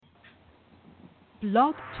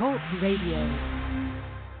Blog Talk Radio.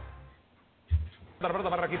 La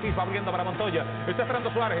pelota para Rakitic, va abriendo para Montoya. Está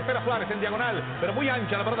esperando Suárez, espera Suárez en diagonal, pero muy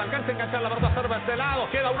ancha la pelota, alcanza a enganchar la pelota, serva este lado,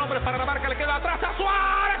 queda un hombre para la marca, le queda atrás a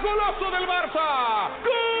Suárez, goloso del Barça.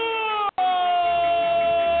 ¡Gol!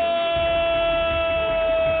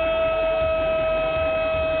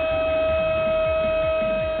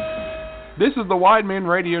 This is the Wide Men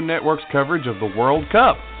Radio Network's coverage of the World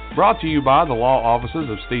Cup, brought to you by the law offices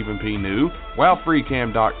of Stephen P. New,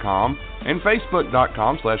 WowFreeCam.com, and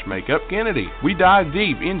Facebook.com/MakeUpKennedy. We dive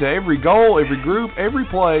deep into every goal, every group, every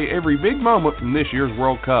play, every big moment from this year's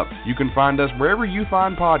World Cup. You can find us wherever you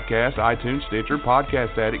find podcasts, iTunes, Stitcher,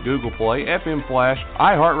 Podcast Addict, Google Play, FM Flash,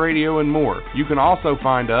 iHeartRadio, and more. You can also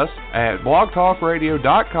find us at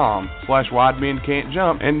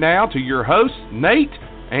blogtalkradio.com/WideMenCan'tJump. And now to your hosts, Nate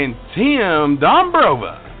and Tim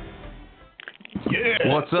Dombrova.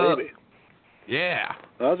 Yeah. What's up? Yeah.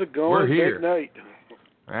 How's it going? We're here. Big night.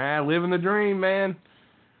 Living the dream, man.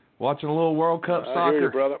 Watching a little World Cup soccer. I hear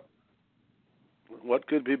you, brother. What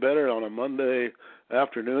could be better on a Monday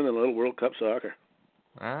afternoon than a little World Cup soccer?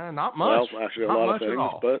 Not much. Well, actually, Not a lot much of things, at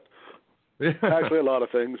all. but actually a lot of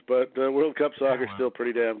things. But World Cup soccer is still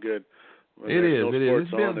pretty damn good. When It there's is. no It is.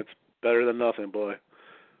 sports on, it's better than nothing, boy.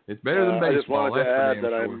 It's better than baseball. I just wanted to that's for add damn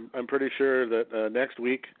that sure. I'm pretty sure that next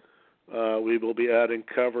week we will be adding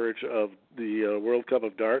coverage of the World Cup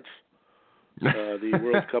of darts, the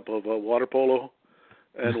World Cup of water polo,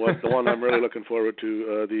 and the one I'm really looking forward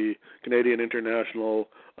to, the Canadian International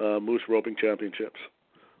Moose Roping Championships.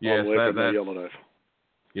 Yes, all the way from the Yellowknife.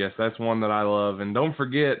 Yes, that's one that I love. And don't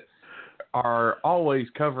forget our always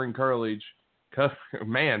covering curlage.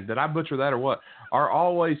 Man, did I butcher that or what? Our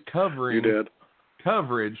always covering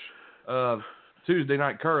coverage of Tuesday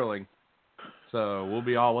night curling. So we'll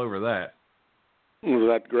be all over that.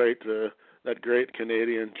 That great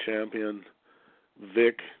Canadian champion,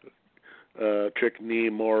 Vic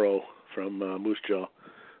Trickney Morrow from Moose Jaw.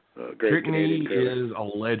 Great Canadian curler. Is a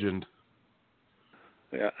legend.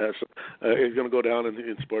 Yeah, he's going to go down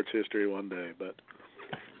in sports history one day. But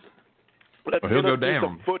let's he'll go do down.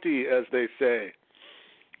 some footy, as they say.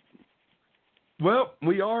 Well,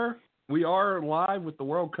 we are live with the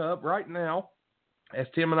World Cup right now, as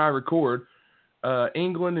Tim and I record.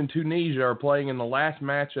 England and Tunisia are playing in the last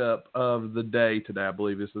matchup of the day today. I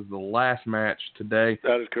believe this is the last match today.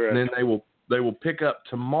 That is correct. And then they will pick up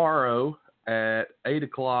tomorrow at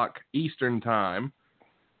 8:00 Eastern time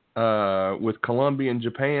with Colombia and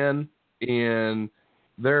Japan in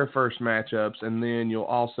their first matchups, and then you'll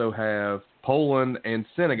also have Poland and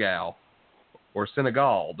Senegal, or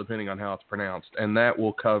Senegal, depending on how it's pronounced, and that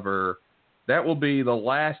will be the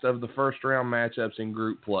last of the first round matchups in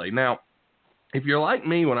group play. Now, if you're like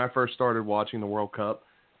me when I first started watching the World Cup,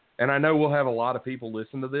 and I know we'll have a lot of people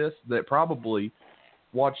listen to this that probably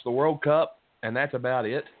watch the World Cup, and that's about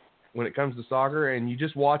it when it comes to soccer, and you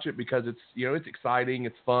just watch it because it's exciting,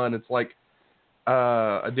 it's fun, it's like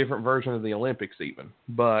a different version of the Olympics even.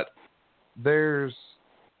 But there's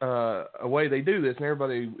a way they do this, and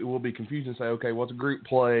everybody will be confused and say, okay, what's group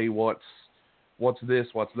play, what's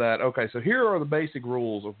this, what's that? Okay, so here are the basic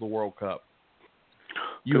rules of the World Cup.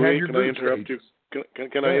 Can I interrupt you?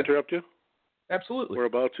 Can I interrupt you? Absolutely. We're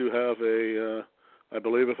about to have I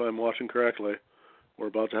believe if I'm watching correctly, we're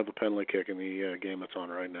about to have a penalty kick in the game that's on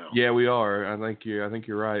right now. Yeah, we are. I think you're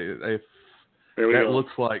right. If that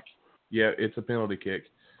looks like, it's a penalty kick.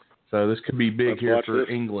 So this could be big here for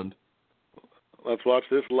England. Let's watch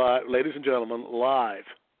this live, ladies and gentlemen, live.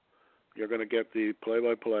 You're going to get the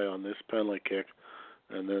play-by-play on this penalty kick.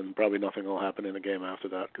 And then probably nothing will happen in the game after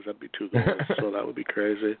that because that'd be 2 goals. So that would be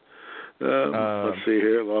crazy. Let's see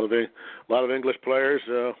here. A lot of English players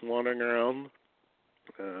wandering around.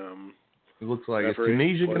 It looks like is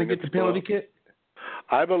Tunisia going to get the penalty kick?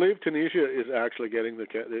 I believe Tunisia is actually getting the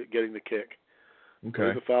kick.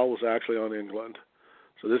 Okay. The foul was actually on England.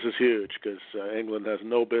 So this is huge because England has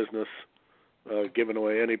no business giving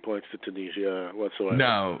away any points to Tunisia whatsoever.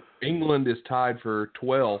 No, England is tied for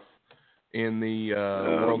 12th. In the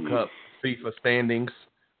World Cup FIFA standings.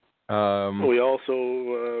 We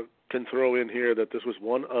also can throw in here that this was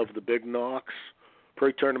one of the big knocks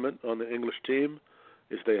pre-tournament on the English team,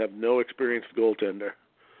 is they have no experienced goaltender.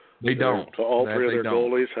 They don't. So all three of their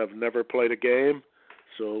goalies have never played a game,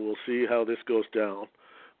 so we'll see how this goes down.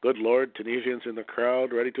 Good Lord, Tunisians in the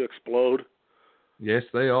crowd ready to explode. Yes,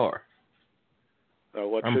 they are.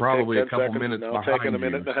 I'm probably a couple minutes behind you. Taking a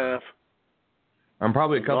minute and a half. I'm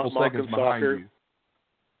probably a couple seconds behind you.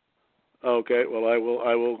 Okay, well I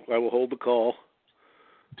will hold the call.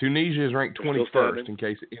 Tunisia is ranked 21st, in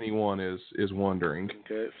case anyone is wondering.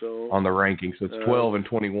 Okay, so on the rankings, it's 12 and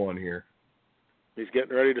 21 here. He's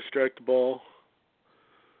getting ready to strike the ball.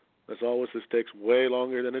 As always, this takes way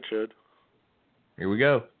longer than it should. Here we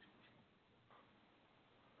go.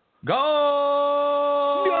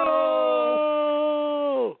 Go!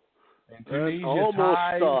 Go! And That Tunisia almost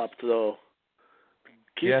ties. stopped, though.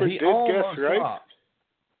 Keeper he did almost guess right. stopped.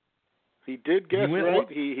 He did guess went right. what?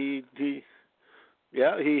 He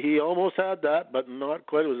almost had that, but not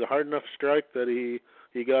quite. It was a hard enough strike that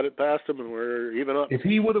he got it past him, and we're even up. If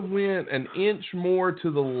he would have went an inch more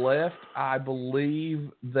to the left, I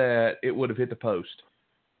believe that it would have hit the post.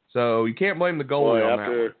 So you can't blame the goalie on that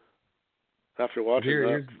one. After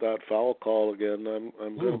watching that foul call again,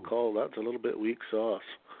 I'm going to call that's a little bit weak sauce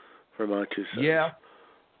for my 2 cents. Yeah.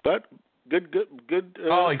 But good goal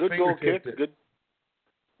kick. It.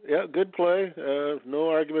 Good play. No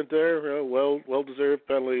argument there. Well deserved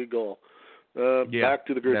penalty goal. Back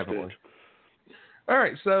to the group stage. All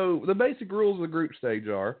right. So the basic rules of the group stage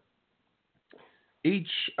are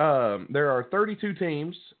there are 32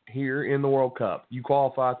 teams here in the World Cup. You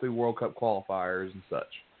qualify through World Cup qualifiers and such.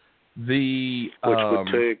 Which would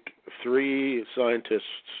take 3 scientists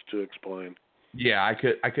to explain. Yeah, I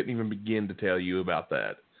couldn't even begin to tell you about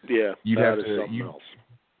that. Yeah, you'd that have is to, something else.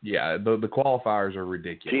 Yeah, the qualifiers are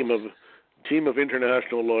ridiculous. Team of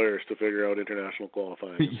international lawyers to figure out international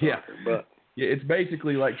qualifying. Yeah, but it's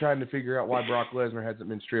basically like trying to figure out why Brock Lesnar hasn't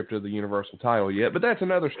been stripped of the Universal title yet. But that's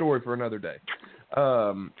another story for another day.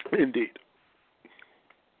 Indeed.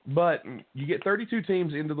 But you get 32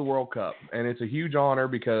 teams into the World Cup, and it's a huge honor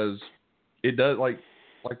because it does, like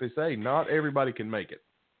they say, not everybody can make it.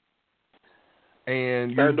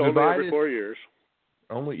 And you're divided only every 4 years.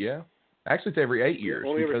 Actually, it's every 8 years.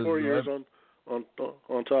 Only every 4 years on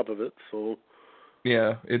top of it. So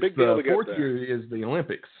yeah, it's big deal the to get fourth there. year is the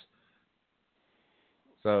Olympics.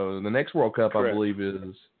 So the next World Cup, Correct. I believe,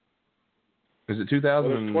 is it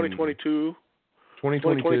 2022?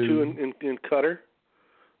 2022 in Qatar.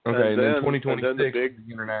 Okay, and then 2026 and then is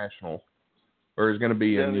international, or is going to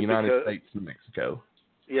be in the United States and Mexico.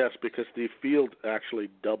 Yes, because the field actually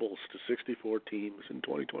doubles to 64 teams in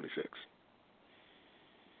 2026.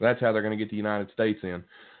 That's how they're going to get the United States in.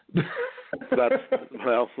 That's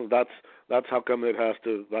how come it has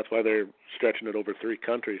to. That's why they're stretching it over 3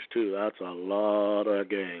 countries too. That's a lot of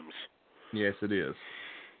games. Yes, it is.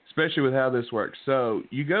 Especially with how this works. So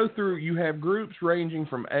you go through. You have groups ranging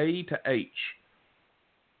from A to H.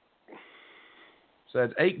 So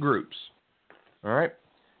that's 8 groups. All right.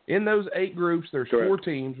 In those 8 groups, there's Correct. 4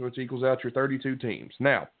 teams, which equals out your 32 teams.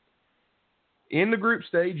 Now, in the group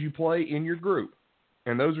stage, you play in your group,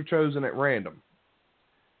 and those are chosen at random.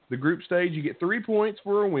 The group stage, you get 3 points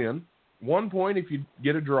for a win, 1 point if you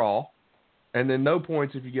get a draw, and then no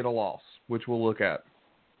points if you get a loss, which we'll look at.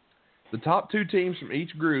 The top 2 teams from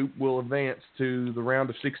each group will advance to the round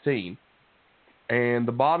of 16, and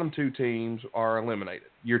the bottom 2 teams are eliminated.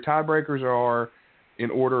 Your tiebreakers are in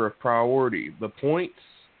order of priority. The points,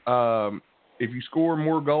 if you score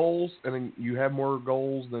more goals and then you have more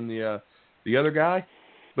goals than the other guy,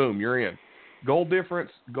 boom, you're in. Goal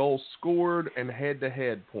difference, goals scored, and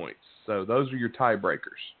head-to-head points. So those are your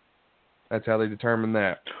tiebreakers. That's how they determine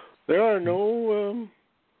that. There are no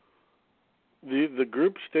the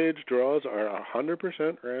group stage draws are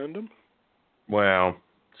 100% random. Well,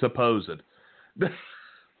 supposed.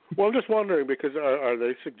 Well, I'm just wondering because are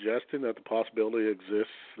they suggesting that the possibility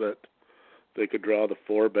exists that they could draw the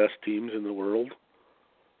 4 best teams in the world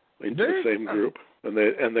into the same group, and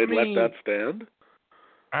they'd let that stand?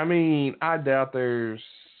 I mean, I doubt there's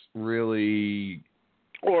really,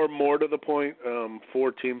 or more to the point,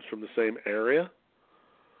 4 teams from the same area.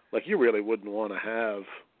 Like you really wouldn't want to have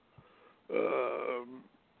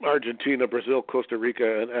Argentina, Brazil, Costa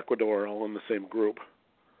Rica, and Ecuador all in the same group.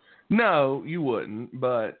 No, you wouldn't,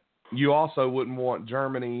 but you also wouldn't want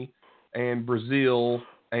Germany and Brazil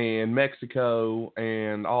and Mexico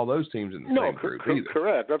and all those teams in the same group either.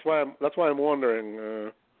 Correct. That's why I'm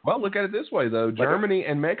wondering. Well, look at it this way though: Germany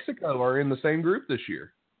and Mexico are in the same group this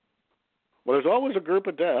year. Well, there's always a group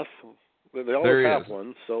of death. They always have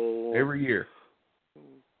one. So every year.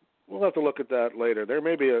 We'll have to look at that later. There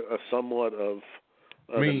may be a somewhat of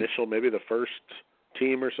an initial. Maybe the first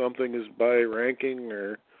team or something is by ranking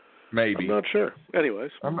or. Maybe. I'm not sure.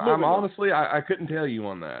 Anyways. I'm honestly, I couldn't tell you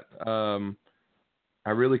on that.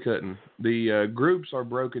 I really couldn't. The groups are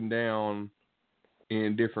broken down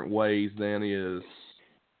in different ways than is.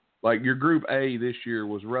 Like your group A this year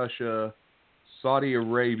was Russia, Saudi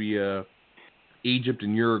Arabia, Egypt,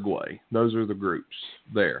 and Uruguay. Those are the groups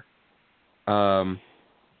there. And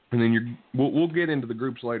then we'll get into the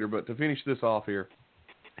groups later, but to finish this off here,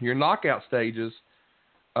 your knockout stages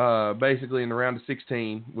basically in the round of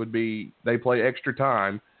 16 would be they play extra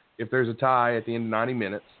time. If there's a tie at the end of 90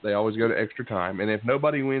 minutes, they always go to extra time. And if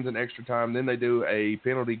nobody wins in extra time, then they do a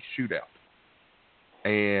penalty shootout.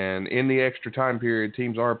 And in the extra time period,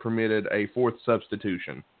 teams are permitted a fourth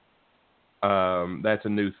substitution. That's a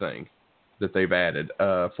new thing that they've added.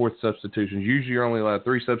 Fourth substitutions. Usually you're only allowed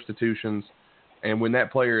 3 substitutions. And when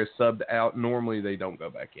that player is subbed out, normally they don't go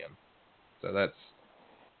back in. So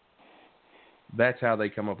that's how they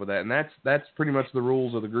come up with that. And that's pretty much the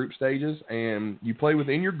rules of the group stages. And you play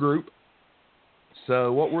within your group.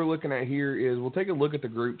 So what we're looking at here is we'll take a look at the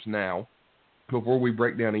groups now before we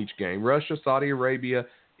break down each game. Russia, Saudi Arabia,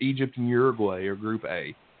 Egypt, and Uruguay are Group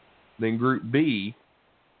A. Then Group B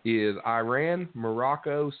is Iran,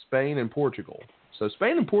 Morocco, Spain, and Portugal. So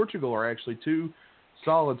Spain and Portugal are actually 2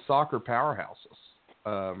 solid soccer powerhouses.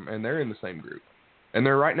 And they're in the same group. And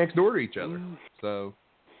they're right next door to each other. So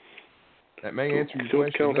that may answer your question.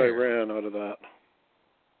 Don't count there. Iran out of that.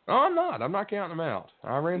 Oh, I'm not. I'm not counting them out.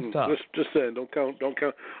 Iran's tough. Just saying, don't count.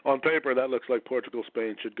 On paper, that looks like Portugal,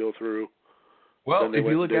 Spain should go through. Well, if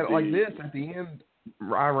you look at it like this, at the end,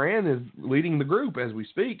 Iran is leading the group as we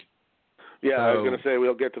speak. Yeah, so, I was going to say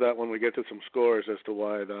we'll get to that when we get to some scores as to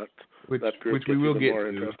why that group gets even more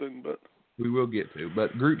interesting. But we will get to.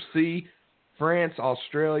 But Group C, France,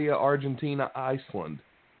 Australia, Argentina, Iceland.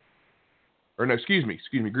 Or no, excuse me.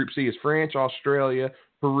 Group C is France, Australia,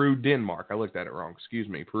 Peru, Denmark. I looked at it wrong. Excuse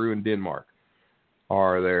me. Peru and Denmark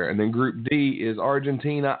are there. And then Group D is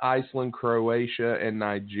Argentina, Iceland, Croatia, and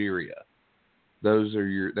Nigeria.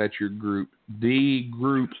 That's your Group D.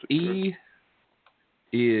 Group E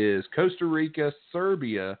is Costa Rica,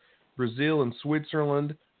 Serbia, Brazil, and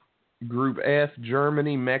Switzerland. Group F,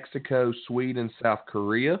 Germany, Mexico, Sweden, South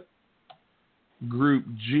Korea. Group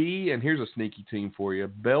G, and here's a sneaky team for you,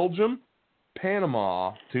 Belgium,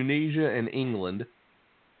 Panama, Tunisia, and England.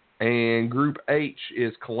 And Group H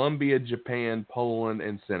is Colombia, Japan, Poland,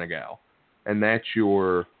 and Senegal. And that's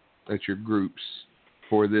your groups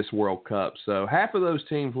for this World Cup. So half of those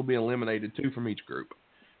teams will be eliminated, 2 from each group.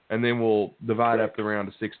 And then we'll divide up the round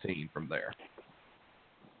of 16 from there.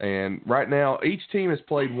 And right now, each team has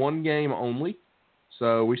played 1 game only.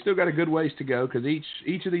 So we still got a good ways to go because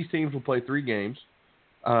each of these teams will play 3 games.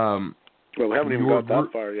 Well, we haven't even got that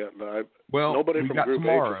far yet. Nobody from Group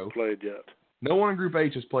H has played yet. No one in Group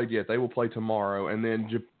H has played yet. They will play tomorrow. And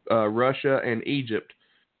then Russia and Egypt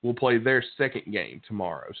will play their second game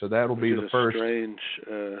tomorrow. So that'll be the first. Very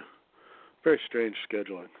strange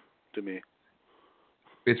scheduling to me.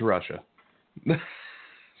 It's Russia.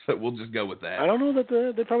 So we'll just go with that. I don't know that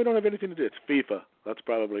they probably don't have anything to do. It's FIFA. That's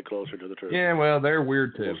probably closer to the truth. Yeah, well, they're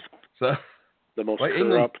weird too. The most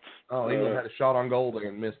corrupt. England had a shot on goal there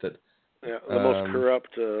and missed it. Yeah, the most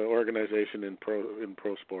corrupt organization in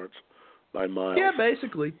pro sports by miles. Yeah,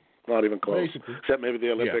 basically. Not even close. Basically. Except maybe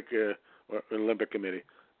the Olympic Committee.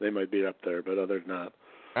 They might be up there, but other than that,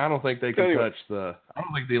 I don't think they can touch the. I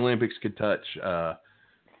don't think the Olympics could touch.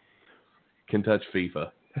 Can touch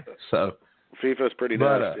FIFA. So. FIFA's pretty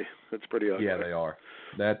nasty. It's pretty ugly. Yeah, they are.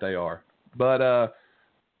 They are. But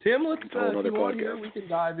Tim, let's here. We can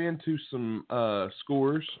dive into some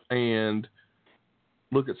scores and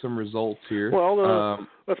look at some results here. Well,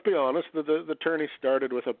 let's be honest. The tourney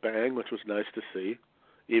started with a bang, which was nice to see.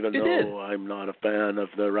 Even though I'm not a fan of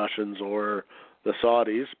the Russians or the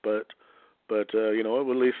Saudis, but you know, at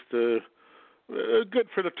least good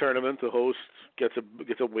for the tournament. The host gets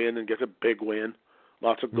a win and gets a big win.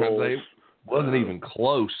 Lots of goals. Wasn't even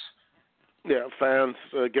close. Yeah, fans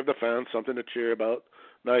give the fans something to cheer about.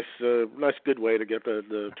 Nice good way to get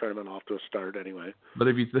the tournament off to a start anyway. But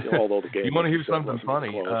if you although the game you want to hear something funny,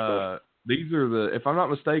 these are if I'm not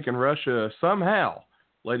mistaken, Russia somehow,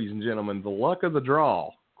 ladies and gentlemen, the luck of the draw,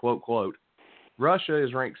 quote quote, Russia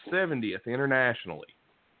is ranked 70th internationally,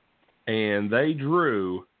 and they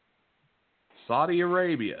drew Saudi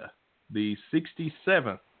Arabia, the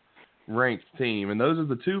 67th. Ranked team, and those are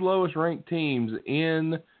the 2 lowest ranked teams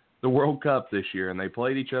in the World Cup this year, and they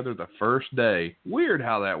played each other the first day. Weird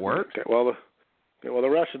how that works. Okay, well, the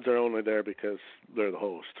Russians are only there because they're the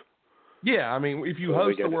host. Yeah, I mean, if you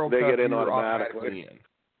host the World Cup, you're automatically in.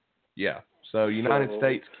 Yeah, so United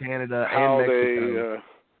States, Canada, and Mexico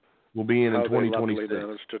will be in 2026. They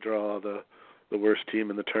managed to draw the worst team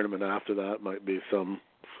in the tournament after that might be some.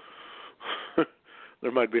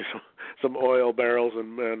 There might be some oil barrels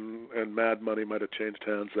and mad money might have changed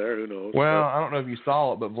hands there. Who knows? Well, I don't know if you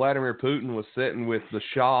saw it, but Vladimir Putin was sitting with the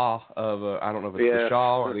Shah of I don't know if it's the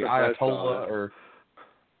Shah or the Ayatollah or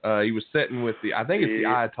he was sitting with I think it's the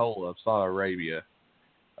Ayatollah of Saudi Arabia.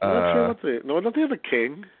 I'm not sure don't they have a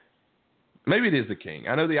king? Maybe it is the king.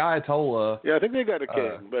 I know the Ayatollah. Yeah, I think they got a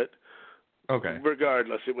king, but okay.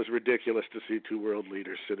 Regardless, it was ridiculous to see two world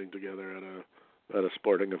leaders sitting together at a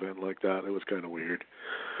sporting event like that. It was kind of weird.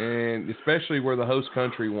 And especially where the host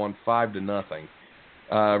country won 5-0.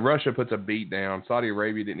 Russia puts a beat down. Saudi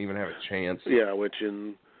Arabia didn't even have a chance. Yeah, which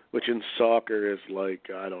in soccer is like,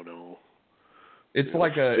 I don't know. It's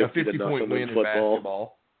like a 50-point win in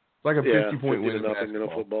basketball. It's like a 50-point win in basketball. In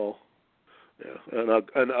football. Yeah,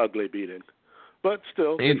 an ugly beating. But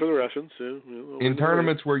still, good for the Russians. In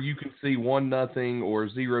tournaments where you can see 1-0 or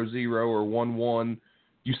 0-0 or 1-1,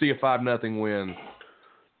 you see a 5-0 win,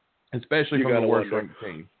 especially from the worst-ranked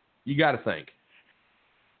team. You got to think.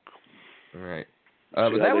 All right.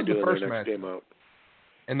 But that was the first match.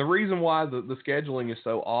 And the reason why the scheduling is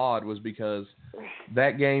so odd was because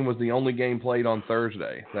that game was the only game played on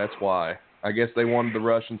Thursday. That's why. I guess they wanted the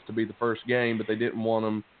Russians to be the first game, but they didn't want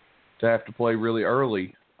them to have to play really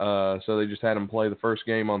early. So they just had them play the first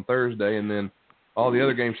game on Thursday, and then all the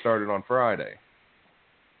other games started on Friday.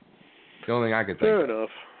 The only thing I could think Fair of.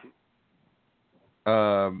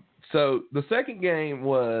 enough. So the second game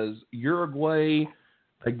was Uruguay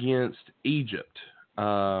against Egypt.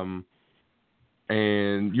 And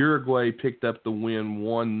Uruguay picked up the win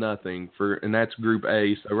 1-0 and that's Group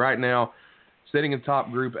A. So right now, sitting in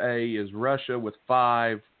top Group A is Russia with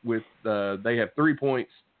 5. They have 3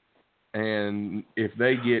 points. And if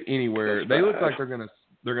they get anywhere, they look like they're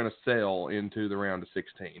gonna sail into the round of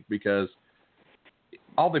 16 because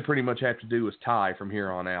all they pretty much have to do is tie from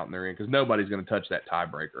here on out, and they're in because nobody's going to touch that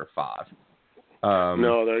tiebreaker of 5.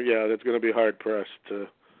 No, it's going to be hard pressed to.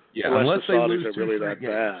 Yeah, unless the Saudis are really that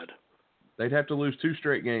bad. They'd have to lose 2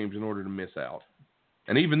 straight games in order to miss out,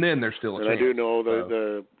 and even then, there's still a chance. I do know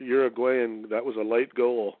the Uruguayan, that was a late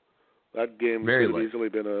goal. That game could have easily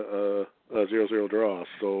been a 0-0 draw.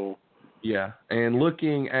 So. Yeah, and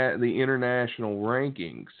looking at the international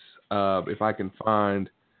rankings, if I can find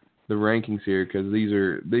the rankings here, because these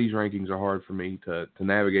rankings are hard for me to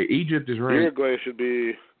navigate. Egypt is ranked. Uruguay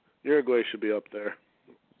should be up there.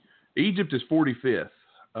 Egypt is 45th.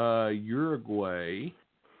 Uruguay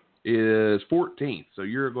is 14th. So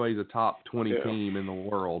Uruguay is a top 20 team in the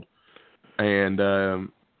world, and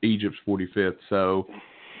Egypt's 45th. So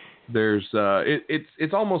there's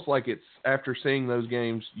it's almost like it's after seeing those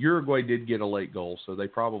games. Uruguay did get a late goal, so they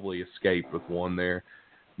probably escaped with one there.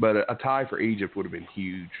 But a tie for Egypt would have been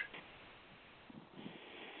huge.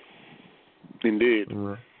 Indeed.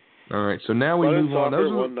 All right. So now we move on.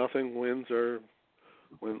 Those 1-0 wins are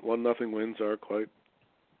 1-0 wins are quite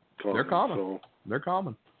common. They're common. So they're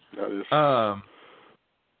common. That is.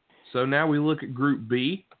 So now we look at Group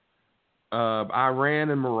B.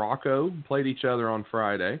 Iran and Morocco played each other on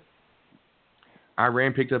Friday.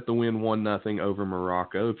 Iran picked up the win 1-0 over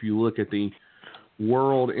Morocco. If you look at the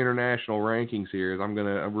World International Rankings here, I'm going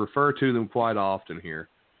to refer to them quite often here,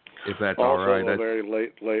 if that's also, all right. Also, a very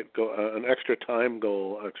late goal, an extra time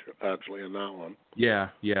goal, actually, in that one. Yeah,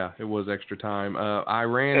 it was extra time.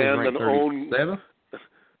 Iran is ranked 37th.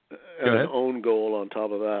 And an own goal on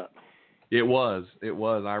top of that. It was.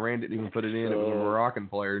 Iran didn't even put it in. It was a Moroccan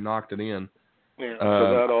player who knocked it in. Yeah,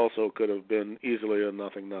 so that also could have been easily a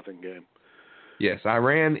 0-0 game. Yes,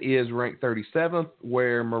 Iran is ranked 37th,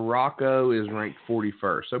 where Morocco is ranked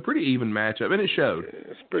 41st. So pretty even matchup, and it showed.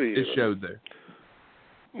 It's pretty even. It showed there.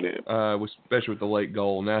 Yeah. Especially with the late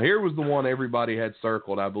goal. Now here was the one everybody had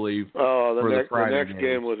circled, I believe. Oh, the next game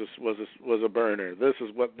game was a burner. This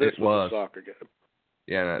was a soccer game.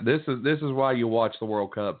 Yeah, no, this is why you watch the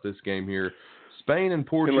World Cup. This game here, Spain and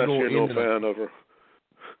Portugal. Unless you're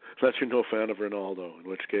no fan of Ronaldo, in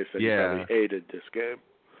which case they probably hated this game.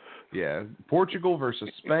 Yeah, Portugal versus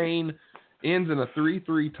Spain ends in a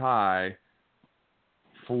 3-3 tie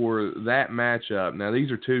for that matchup. Now these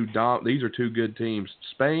are two good teams.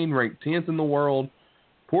 Spain ranked 10th in the world.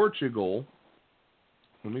 Portugal,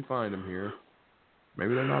 let me find them here.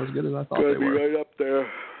 Maybe they're not as good as I thought they were. Could be right up there.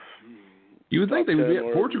 You would think they would be.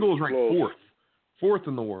 Portugal is ranked fourth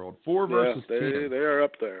in the world. 4 versus 10. They are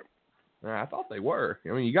up there. I thought they were. I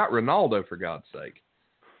mean, you got Ronaldo, for God's sake.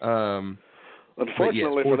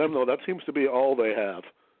 Unfortunately for them, though, that seems to be all they have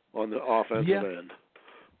on the offensive end.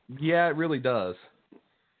 Yeah, it really does.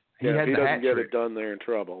 If he doesn't get it done, they're in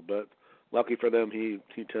trouble. But lucky for them, he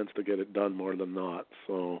tends to get it done more than not.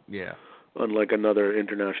 So unlike another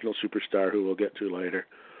international superstar who we'll get to later.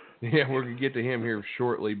 Yeah, we're going to get to him here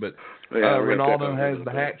shortly. But Ronaldo has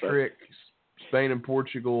the hat trick. Spain and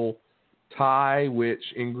Portugal tie, which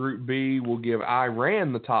in Group B will give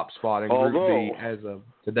Iran the top spot in Group B as of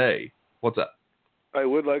today. What's up? I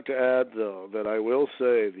would like to add, though, that I will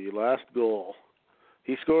say the last goal,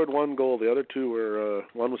 He scored one goal. The other two were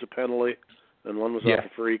one was a penalty, and one was off a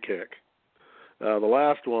free kick. The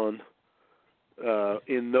last one,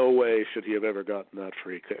 in no way should he have ever gotten that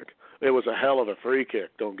free kick. It was a hell of a free kick.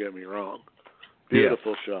 Don't get me wrong.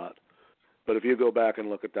 Beautiful shot. But if you go back and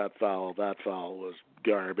look at that foul was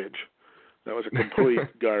garbage. That was a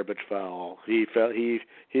complete garbage foul. He fell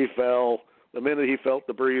the minute he felt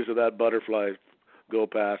the breeze of that butterfly go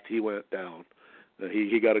past. He went down.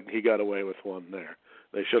 He got away with one there.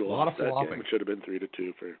 They should have lost that game. It should have been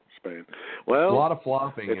 3-2 for Spain. Well, a lot of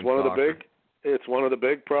flopping. It's one of the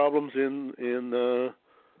big problems in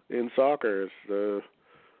soccer.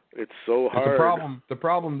 It's so hard. The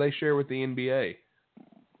problem they share with the NBA.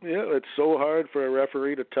 Yeah, it's so hard for a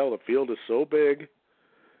referee to tell. The field is so big,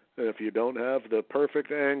 and if you don't have the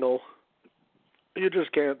perfect angle, you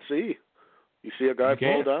just can't see. You see a guy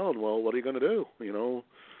fall down. Well, what are you going to do?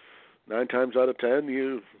 9 times out of 10,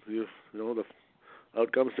 you know the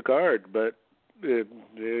out comes the card. But they're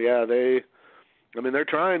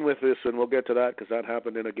trying with this, and we'll get to that because that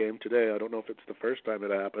happened in a game today. I don't know if it's the first time it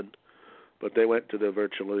happened, but they went to the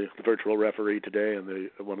virtual referee today in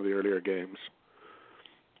one of the earlier games.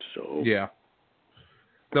 So yeah,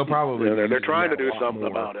 they'll probably they're trying to do something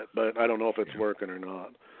about it, but I don't know if it's working or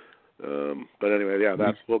not. But anyway,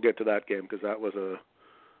 we'll get to that game because that was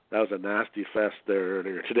a nasty fest there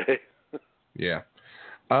earlier today. Yeah.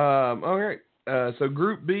 All right. So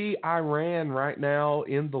Group B, Iran right now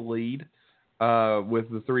in the lead with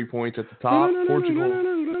the 3 points at the top.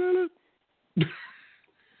 Portugal.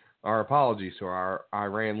 Our apologies to our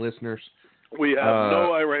Iran listeners. We have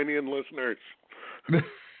no Iranian listeners.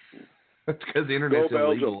 That's because the internet's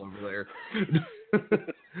illegal over there.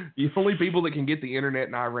 The only people that can get the internet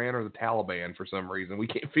in Iran are the Taliban for some reason. We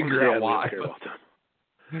can't figure out why.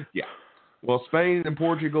 Yeah. Well, Spain and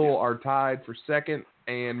Portugal are tied for second,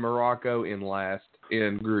 and Morocco in last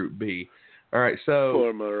in Group B. All right, so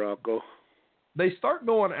poor Morocco. They start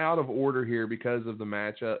going out of order here because of the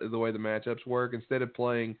way the matchups work. Instead of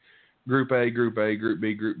playing Group A, Group A, Group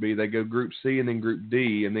B, Group B, they go Group C and then Group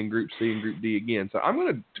D and then Group C and Group D again. So I'm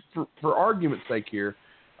going to, for argument's sake here,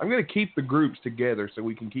 I'm going to keep the groups together so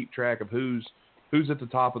we can keep track of who's at the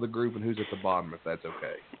top of the group and who's at the bottom, if that's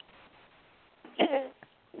okay.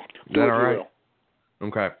 Is that all right?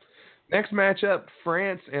 Okay. Next matchup,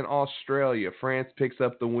 France and Australia. France picks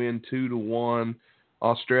up the win 2-1.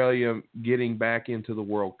 Australia getting back into the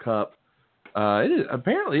World Cup.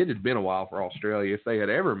 Apparently it had been a while for Australia if they had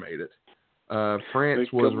ever made it. France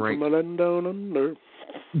was ranked.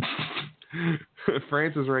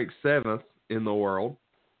 France is ranked 7th in the world,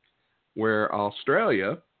 where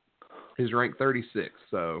Australia is ranked 36th.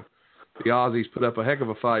 So the Aussies put up a heck of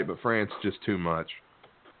a fight, but France just too much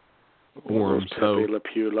for them. So Le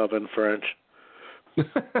Pew loving French.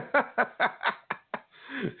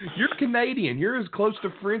 You're Canadian. You're as close to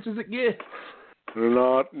French as it gets.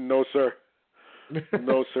 No, sir.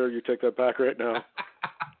 No, sir. You take that back right now.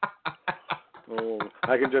 Oh,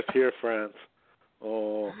 I can just hear France.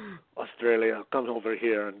 Oh, Australia, come over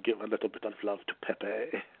here and give a little bit of love to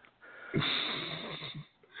Pepe.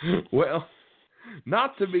 Well,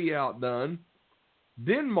 not to be outdone,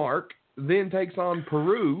 Denmark then takes on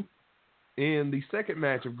Peru in the second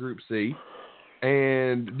match of Group C,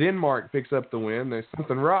 and Denmark picks up the win. There's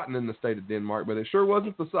something rotten in the state of Denmark, but it sure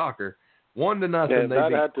wasn't the soccer. 1-0, they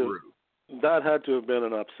beat Peru. That had to have been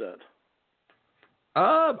an upset.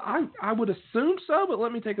 I would assume so, but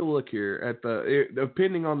let me take a look here at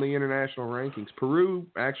depending on the international rankings. Peru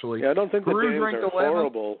actually. Yeah, I don't think Peru's the games ranked are 11th.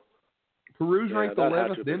 horrible. Peru's ranked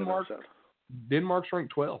 11th. Denmark's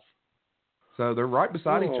ranked 12th. So they're right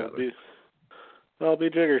beside each other. I'll be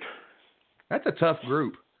jiggered. That's a tough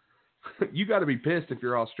group. You got to be pissed if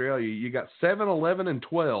you're Australia. You got 7, 11, and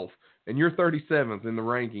 12, and you're 37th in the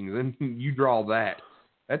rankings, and you draw that.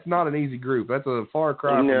 That's not an easy group. That's a far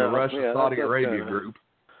cry from the Russia-Saudi Arabia group.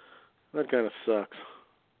 That kind of sucks.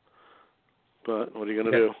 But what are you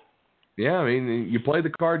going to do? Yeah, I mean, you play the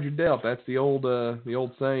card you're dealt. That's the old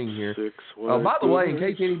saying here. By the way, in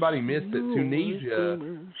case anybody missed it, Tunisia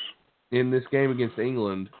in this game against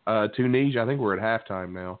England, Tunisia, I think we're at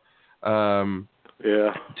halftime now.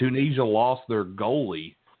 Tunisia lost their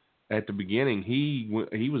goalie at the beginning. He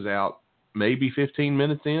was out maybe 15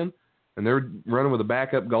 minutes in, and they're running with a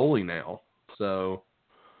backup goalie now. So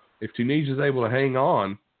if Tunisia's able to hang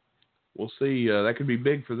on, we'll see. That could be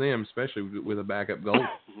big for them, especially with a backup goalie.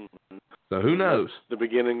 So who knows? The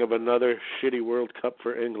beginning of another shitty World Cup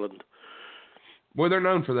for England. Well, they're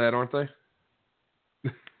known for that, aren't they?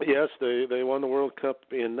 Yes, they won the World Cup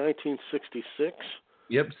in 1966.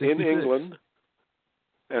 Yep, 66. In England.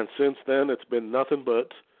 And since then, it's been nothing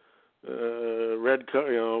but red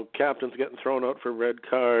card, captains getting thrown out for red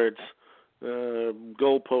cards,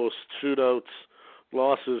 goalposts, shootouts,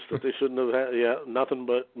 losses that they shouldn't have had. Yeah, nothing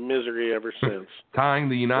but misery ever since. Tying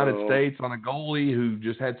the United States on a goalie who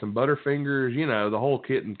just had some butterfingers, the whole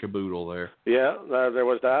kit and caboodle there. Yeah, there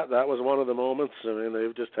was that. That was one of the moments. I mean,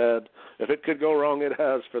 they've just had, if it could go wrong, it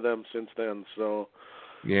has for them since then. So,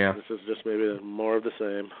 yeah, this is just maybe more of the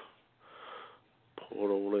same. Poor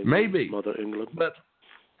old England, maybe Mother England. But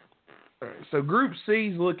so Group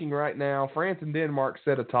C's looking right now. France and Denmark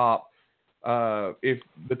set atop. If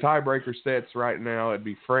the tiebreaker sets right now, it'd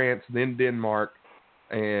be France, then Denmark,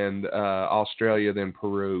 and Australia, then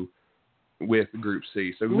Peru with Group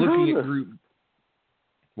C. So looking at Group...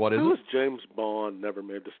 What is it? How is James Bond never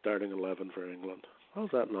made the starting 11 for England? How's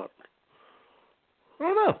that not? I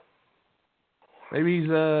don't know. Maybe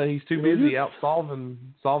he's too busy out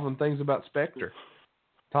solving things about Spectre,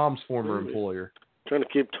 Tom's former employer. Trying to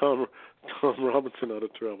keep Tom Robinson out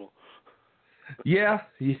of trouble. Yeah.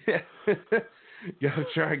 Gotta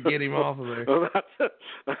try and get him off of there. Well,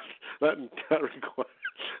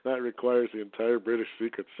 that requires the entire British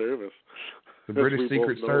Secret Service. The British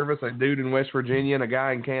Secret Service, a dude in West Virginia, and a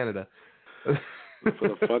guy in Canada. With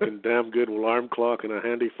a fucking damn good alarm clock and a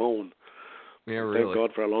handy phone. Yeah, really. Thank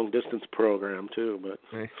God for a long distance program too. But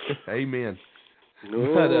amen.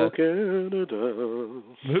 No, Canada.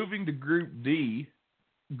 Moving to Group D.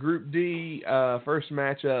 Group D, first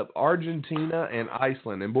matchup, Argentina and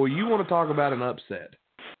Iceland. And boy, you want to talk about an upset.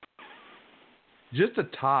 Just a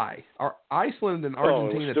tie. Iceland and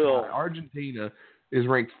Argentina tie. Argentina is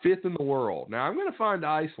ranked 5th in the world. Now, I'm going to find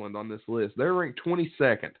Iceland on this list. They're ranked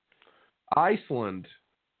 22nd. Iceland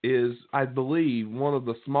is, I believe, one of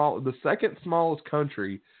the second smallest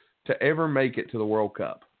country to ever make it to the World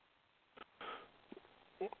Cup.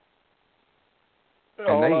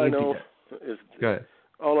 All I know is... Go ahead.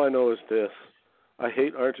 All I know is this. I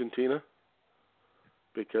hate Argentina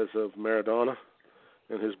because of Maradona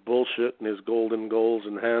and his bullshit and his golden goals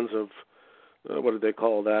and hands of, what did they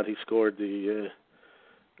call that? He scored the,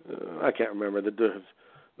 I can't remember.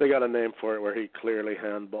 They got a name for it where he clearly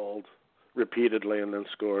handballed repeatedly and then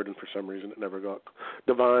scored, and for some reason it never got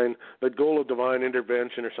the goal of divine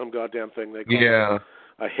intervention or some goddamn thing they call it.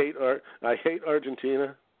 I hate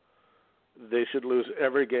Argentina. They should lose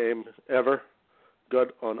every game ever.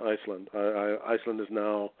 Good on Iceland. Iceland is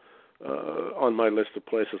now on my list of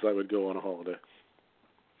places I would go on a holiday.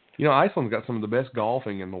 Iceland's got some of the best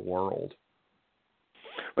golfing in the world.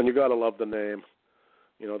 And you got to love the name.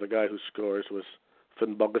 The guy who scores was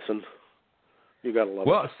Finn Bogason. You got to love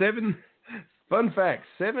it. Fun fact,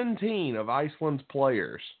 17 of Iceland's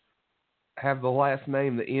players have the last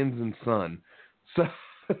name that ends in son. So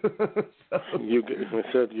you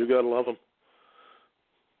got to love them.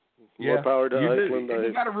 More power to Iceland.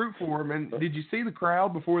 You got to root for them. And did you see the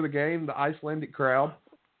crowd before the game, the Icelandic crowd?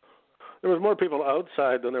 There was more people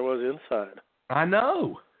outside than there was inside. I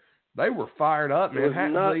know. They were fired up, man.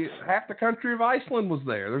 Half the country of Iceland was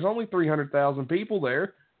there. There's only 300,000 people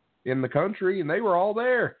there in the country, and they were all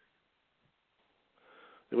there.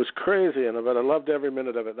 It was crazy, but I loved every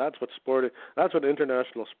minute of it. That's what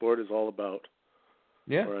international sport is all about.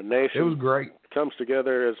 Yeah, or a nation. It was great. Comes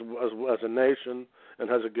together as a nation and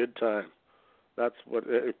has a good time. That's what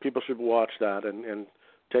people should watch that and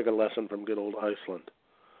take a lesson from good old Iceland.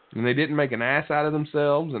 And they didn't make an ass out of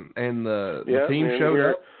themselves, and the team showed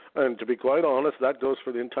up. And to be quite honest, that goes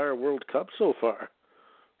for the entire World Cup so far.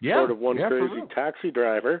 Yeah, sort of one crazy taxi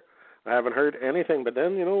driver. I haven't heard anything, but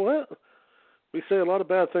then you know what? We say a lot of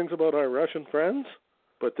bad things about our Russian friends,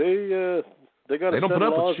 but they got a set of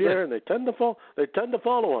laws there, and they tend to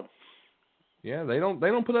follow them. Yeah, they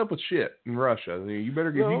don't put up with shit in Russia. You better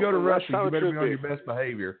if you go to Russia, you better be on your best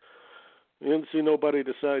behavior. You didn't see nobody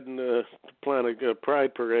deciding to plan a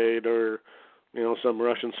pride parade or some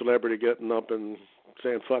Russian celebrity getting up and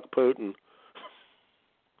saying fuck Putin.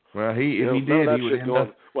 Well, if he did, he would end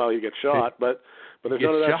up. Well, you get shot, but there's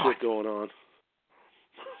none of that shit going on.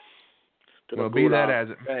 Well, be that as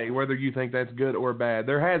it may, whether you think that's good or bad,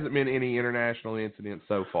 there hasn't been any international incidents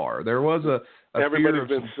so far. There was a everybody's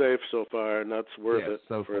been safe so far, and that's worth it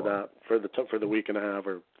so for far. for the week and a half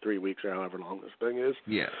or 3 weeks or however long this thing is.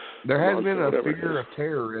 Yeah, there has been a fear of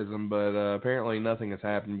terrorism, but apparently nothing has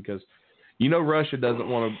happened because Russia doesn't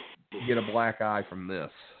want to get a black eye from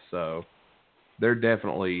this, so they're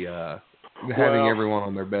definitely having everyone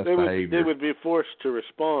on their best behavior. They would be forced to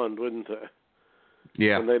respond, wouldn't they?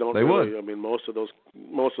 Yeah, and they don't would. I mean, most of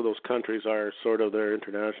those countries are sort of their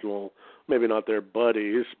international, maybe not their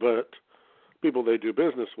buddies, but people they do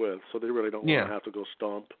business with. So they really don't want to have to go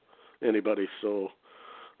stomp anybody. So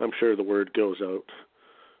I'm sure the word goes out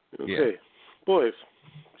Okay, Yeah. boys,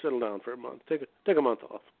 settle down for a month. Take a month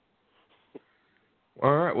off.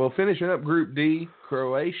 All right. Well, finishing up Group D,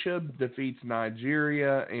 Croatia defeats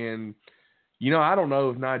Nigeria, and I don't know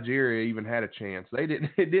if Nigeria even had a chance. They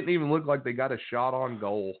didn't. It didn't even look like they got a shot on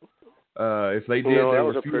goal. If they did, No, they that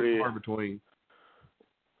were was few and far between.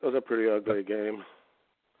 That was a pretty ugly game.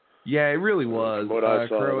 Yeah, it really was. From what I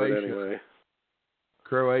saw Croatia, of it anyway.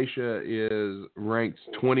 Croatia is ranked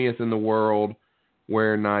 20th in the world,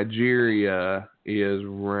 where Nigeria is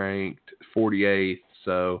ranked 48th.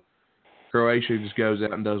 So Croatia just goes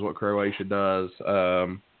out and does what Croatia does.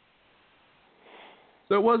 So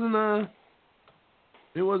it wasn't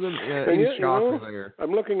any shocker there.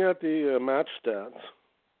 I'm looking at the match stats.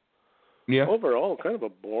 Yeah. Overall, kind of a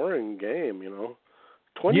boring game,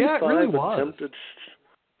 25 Yeah, it really was.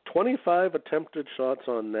 25 attempted shots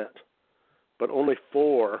on net, but only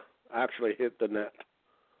 4 actually hit the net.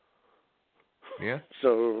 Yeah.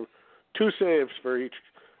 So 2 saves for each.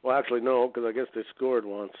 Well, actually, no, because I guess they scored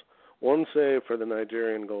once. 1 save for the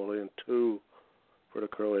Nigerian goalie and 2 for the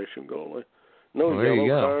Croatian goalie. No yellow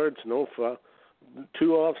cards, no 2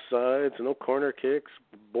 offsides, no corner kicks.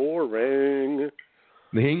 Boring.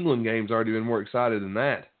 The England game's already been more excited than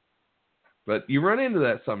that. But you run into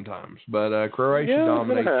that sometimes. But Croatia dominates. Yeah, it's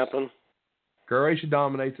going to happen. Croatia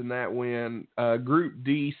dominates in that win. Group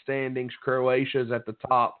D standings, Croatia's at the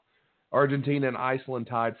top. Argentina and Iceland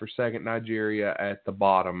tied for second. Nigeria at the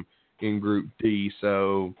bottom in Group D.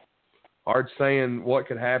 So hard saying what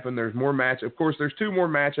could happen. There's more match. Of course, there's 2 more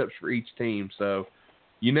matchups for each team. So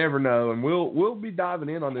you never know. And we'll be diving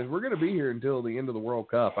in on this. We're going to be here until the end of the World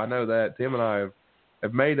Cup. I know that. Tim and I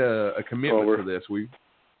have made a commitment to this.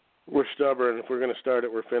 We're stubborn. If we're going to start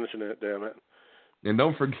it, we're finishing it, damn it. And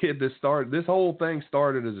don't forget, this whole thing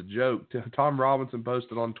started as a joke. Tom Robinson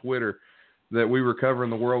posted on Twitter that we were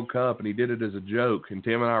covering the World Cup, and he did it as a joke. And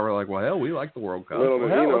Tim and I were like, well, hell, we like the World Cup.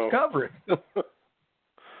 Let's cover it.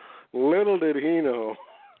 Little did he know.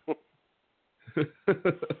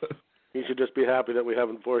 He should just be happy that we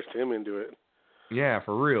haven't forced him into it. Yeah,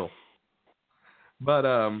 for real. But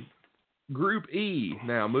Group E,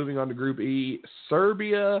 now moving on to Group E,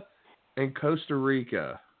 Serbia and Costa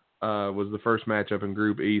Rica was the first matchup in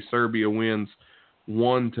Group E. Serbia wins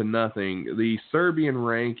 1-0. The Serbian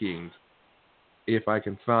rankings, if I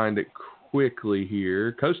can find it quickly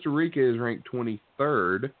here, Costa Rica is ranked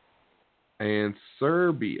 23rd, and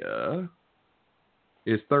Serbia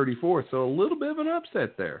is 34th. So a little bit of an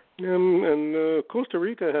upset there. And Costa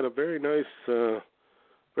Rica had a very nice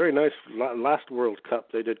last World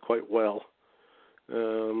Cup. They did quite well.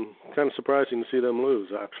 Kind of surprising to see them lose,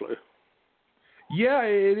 actually. Yeah,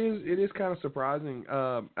 it is kind of surprising.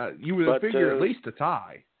 You would figure at least a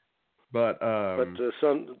tie, but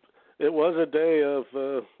it was a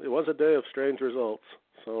day of strange results.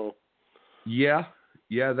 So yeah,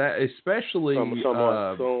 that especially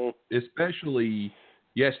especially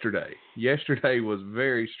yesterday. Yesterday was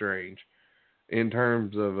very strange in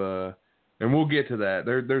terms of and we'll get to that.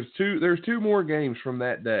 There's 2 more games from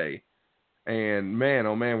that day, and man,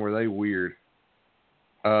 oh man, were they weird.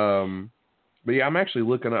 But yeah, I'm actually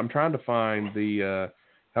looking. I'm trying to find the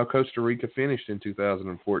how Costa Rica finished in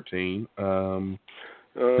 2014. Because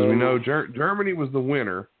we know Germany was the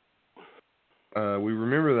winner. We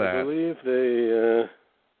remember that. I believe they.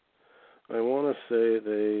 I want to say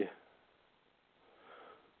they.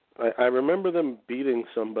 I remember them beating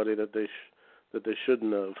somebody that they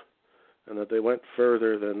shouldn't have, and that they went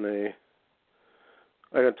further than they.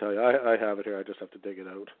 I can tell you, I have it here. I just have to dig it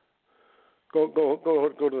out. Go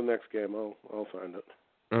to the next game. I'll find it.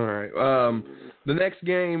 All right. The next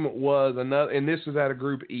game was another, and this was out of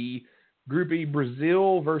Group E. Group E,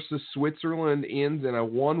 Brazil versus Switzerland ends in a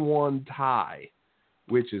 1-1 tie,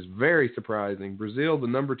 which is very surprising. Brazil, the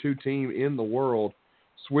number 2 team in the world.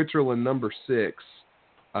 Switzerland, number 6.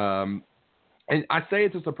 And I say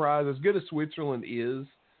it's a surprise. As good as Switzerland is,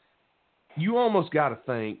 you almost got to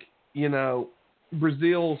think,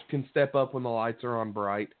 Brazil can step up when the lights are on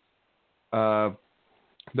bright.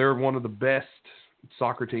 They're one of the best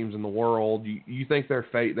soccer teams in the world. You think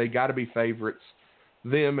they got to be favorites.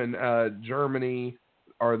 Them and Germany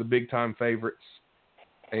are the big time favorites,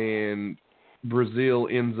 and Brazil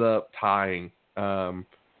ends up tying.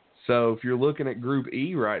 So if you're looking at Group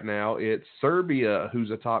E right now, it's Serbia who's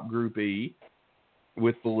atop Group E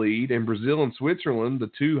with the lead, and Brazil and Switzerland, the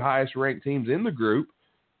 2 highest ranked teams in the group,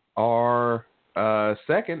 are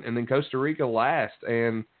second, and then Costa Rica last.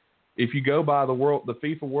 And if you go by the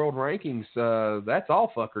FIFA World Rankings, that's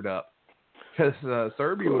all fuckered up, because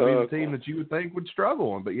Serbia would be the team that you would think would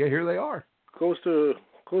struggle. But yeah, here they are. Costa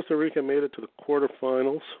Rica made it to the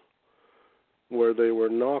quarterfinals. where they were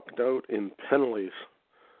knocked out in penalties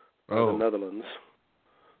by the Netherlands.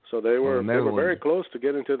 So they were very close to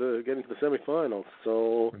getting to the semifinals.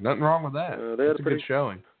 So nothing wrong with that. They had a good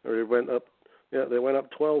showing. They went up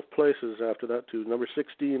 12 places after that to number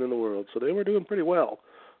 16 in the world. So they were doing pretty well.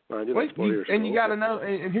 You got to know,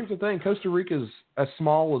 and here's the thing: Costa Rica's as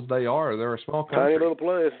small as they are. They're a small country,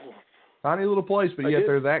 tiny little place, but yet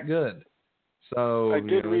they're that good. So I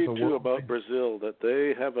did read too about Brazil that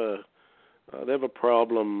they have a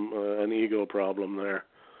problem, an ego problem there.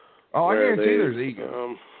 Oh, I guarantee there's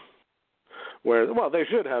ego. They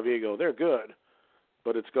should have ego. They're good,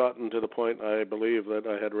 but it's gotten to the point, I believe, that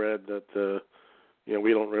I had read that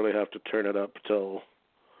we don't really have to turn it up until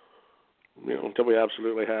we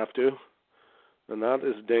absolutely have to, and that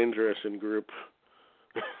is dangerous in group.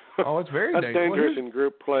 Oh, it's very That's dangerous in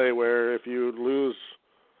group play, where if you lose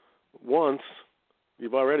once,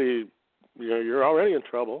 you're already in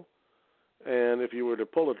trouble, and if you were to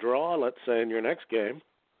pull a draw, let's say in your next game,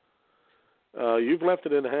 you've left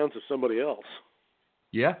it in the hands of somebody else.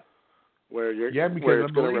 Yeah. Where it's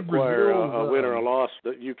going to require a win or a loss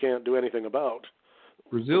that you can't do anything about.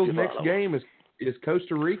 Brazil's next game is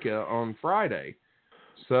Costa Rica on Friday.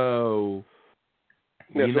 So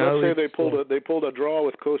let's say they pulled a draw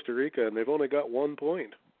with Costa Rica and they've only got 1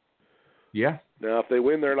 point. Yeah. Now if they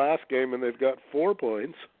win their last game and they've got 4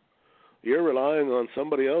 points, you're relying on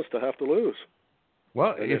somebody else to have to lose.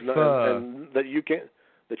 Well, and that you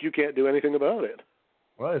can't do anything about it.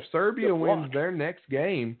 Well, if Serbia wins their next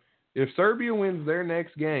game,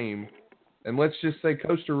 and let's just say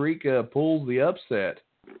Costa Rica pulls the upset,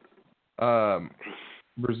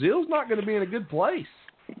 Brazil's not going to be in a good place.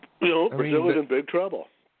 Brazil is in big trouble.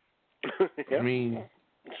 Yeah. I mean,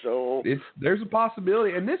 so there's a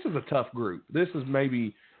possibility, and this is a tough group. This is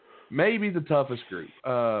maybe the toughest group.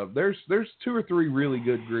 There's 2 or 3 really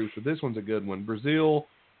good groups, but this one's a good one. Brazil,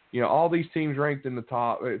 all these teams ranked in the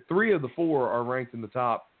top. 3 of the 4 are ranked in the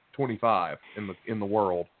top 25 in the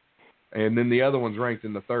world, and then the other one's ranked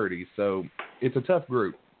in the 30s. So it's a tough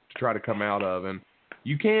group to try to come out of, and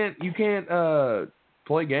you can't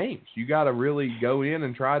play games. You got to really go in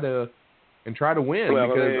and try to win,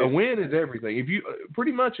 because a win is everything. If you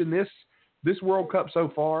pretty much in this World Cup so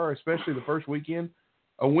far, especially the first weekend,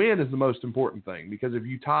 a win is the most important thing, because if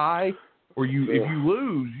you tie or if you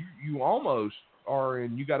lose, you almost are,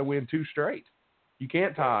 and you got to win 2 straight. You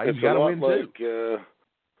can't tie. You got to win 2.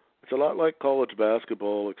 It's a lot like college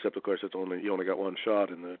basketball, except of course you only got 1 shot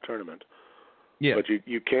in the tournament. Yeah. But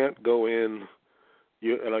you can't go in.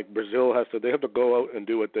 Like Brazil they have to go out and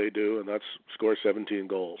do what they do, and that's score 17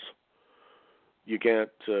 goals. You can't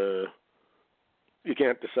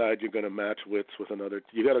decide you're going to match wits with another.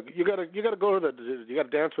 You got to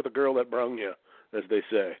dance with a girl that brung you, as they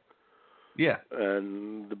say. Yeah.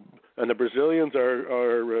 And the Brazilians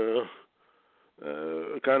are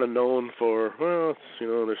kind of known for,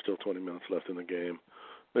 there's still 20 minutes left in the game.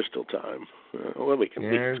 There's still time. We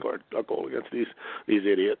can score a goal against these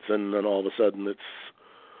idiots, and then all of a sudden it's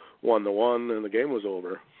 1-1, and the game was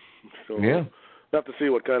over. So we'll have to see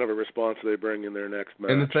what kind of a response they bring in their next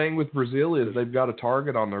match. And the thing with Brazil is they've got a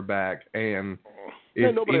target on their back, and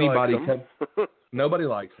if nobody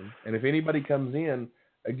likes them. And if anybody comes in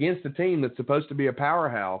against a team that's supposed to be a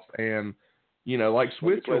powerhouse, and like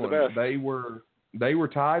Switzerland, they were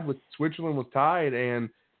tied with Switzerland was tied, and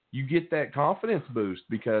you get that confidence boost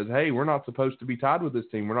because, hey, we're not supposed to be tied with this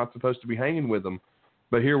team. We're not supposed to be hanging with them.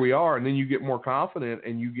 But here we are, and then you get more confident,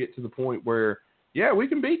 and you get to the point where, we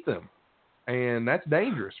can beat them. And that's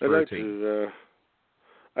dangerous for a team.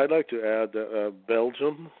 I'd like to add that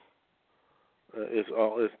Belgium is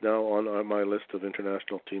now on my list of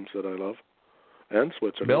international teams that I love, and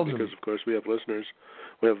Switzerland, because, of course, we have listeners.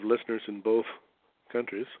 We have listeners in both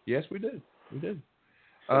countries. Yes, we do.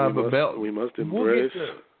 So we must embrace.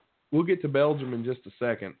 We'll get to Belgium in just a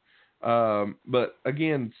second. But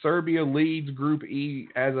again, Serbia leads Group E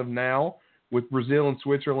as of now, with Brazil and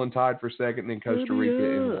Switzerland tied for second, and then Costa Rica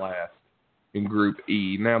in last in Group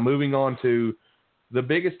E. Now, moving on to the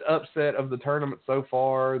biggest upset of the tournament so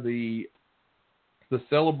far, the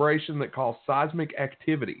celebration that caused seismic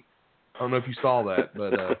activity. I don't know if you saw that,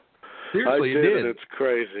 but seriously, it did. It's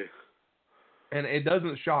crazy. And it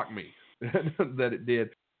doesn't shock me that it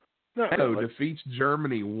did. No, defeats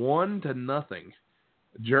Germany 1-0.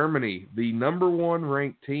 Germany, the number 1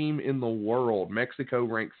 ranked team in the world. Mexico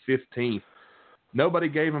ranked 15th. Nobody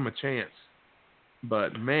gave them a chance.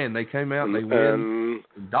 But, man, they came out and they win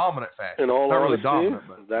in dominant fashion. In all honesty,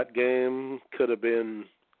 dominant, that game could have been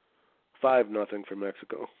 5-0 for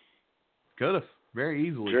Mexico. Could have, very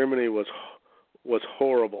easily. Germany was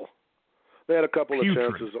horrible. They had a couple of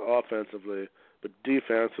chances offensively, but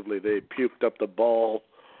defensively they puked up the ball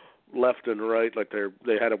left and right like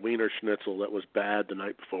they had a Wiener Schnitzel that was bad the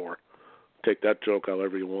night before. Take that joke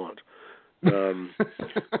however you want. They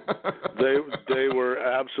were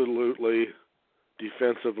absolutely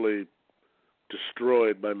defensively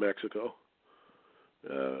destroyed by Mexico.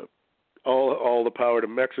 All the power to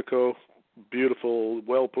Mexico. Beautiful,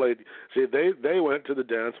 well played. See, they went to the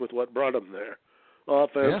dance with what brought them there.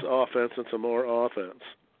 Offense, and some more offense.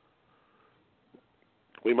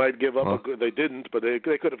 We might give up. They didn't, but they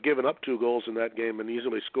could have given up 2 goals in that game and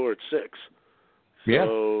easily scored 6.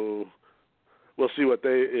 So we'll see what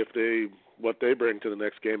they bring to the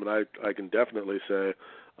next game. And I can definitely say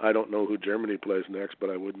I don't know who Germany plays next, but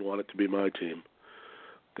I wouldn't want it to be my team.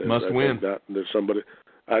 Must win.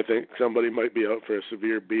 I think somebody might be out for a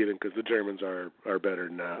severe beating because the Germans are better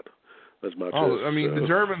than that. As much as, the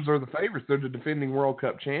Germans are the favorites. They're the defending World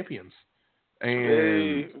Cup champions.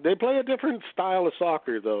 And they play a different style of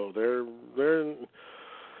soccer, though. They're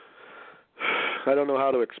I don't know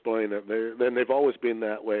how to explain it. They've always been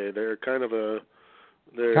that way. They're kind of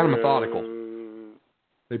methodical.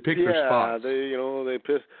 They pick their spots.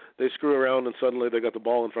 They screw around and suddenly they got the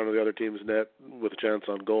ball in front of the other team's net with a chance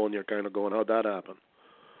on goal, and you're kind of going, how'd that happen?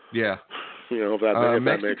 Yeah. If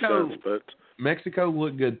that makes sense. But Mexico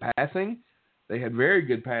looked good passing. They had very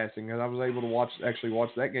good passing, and I was able to watch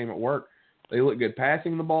that game at work. They looked good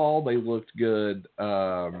passing the ball. They looked good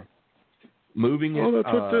moving it.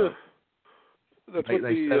 That's what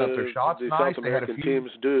they set up their shots the nice. South American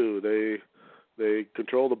teams do. They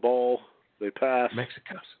control the ball, they pass,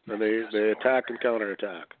 and they attack and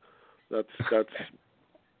counterattack. That's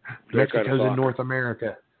Mexico's kind of in North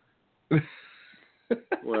America.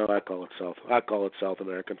 Well, I call it South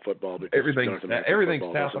American football because everything's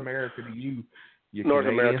South America to you. North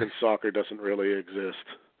American soccer doesn't really exist.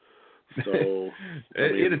 So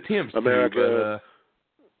it attempts America.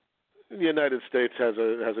 The United States has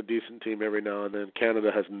a decent team every now and then.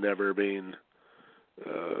 Canada has never been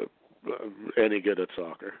any good at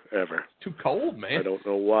soccer ever. Too cold, man. I don't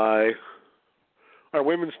know why. Our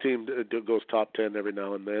women's team goes top 10 every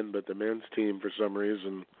now and then, but the men's team for some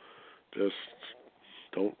reason just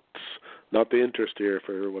not the interest here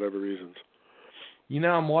for whatever reasons.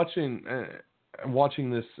 I'm watching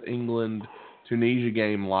this England-Tunisia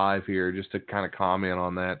game live here just to kind of comment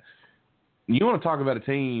on that. You want to talk about a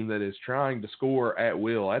team that is trying to score at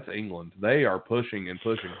will? That's England. They are pushing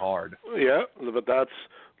hard. Yeah, but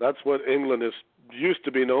that's what England used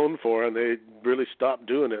to be known for, and they really stopped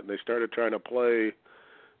doing it. And they started trying to play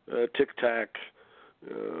tic-tac.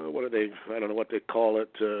 What are they? I don't know what they call it.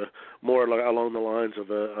 More along the lines of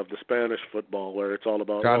the Spanish football, where it's all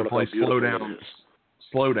about trying to play slow down.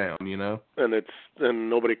 And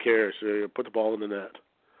nobody cares. Put the ball in the net.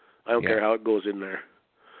 I don't care how it goes in there.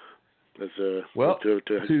 To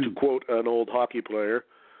quote an old hockey player,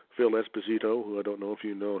 Phil Esposito, who I don't know if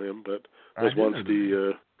you know him, but was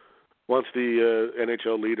once the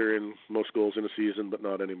NHL leader in most goals in a season, but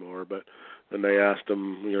not anymore. And they asked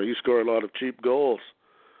him, you score a lot of cheap goals,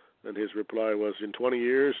 and his reply was, in 20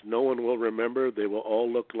 years, no one will remember. They will all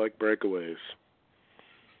look like breakaways.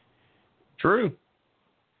 True.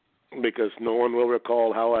 Because no one will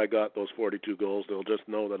recall how I got those 42 goals. They'll just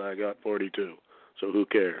know that I got 42. So who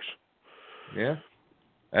cares? Yeah,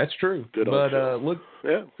 that's true.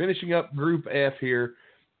 Finishing up Group F here,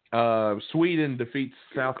 Sweden defeats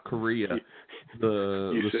South Korea.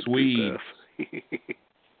 The Swedes.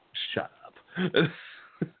 Shut up.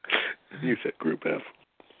 You said Group F.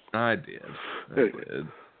 I did.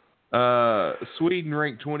 Sweden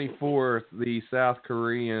ranked 24th. The South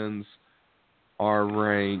Koreans are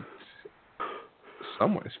ranked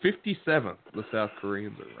somewhere. It's 57th. The South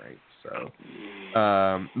Koreans are ranked. So,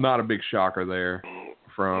 not a big shocker there.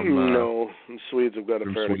 No, Swedes have got a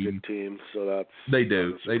fairly good team, so that's they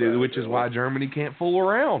do, which is why Germany can't fool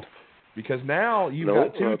around, because now you've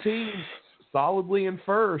got two teams solidly in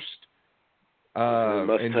first.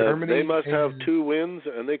 They must have 2 wins,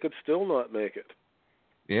 and they could still not make it.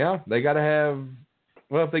 Yeah, they got to have.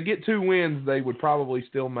 Well, if they get 2 wins, they would probably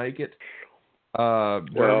still make it.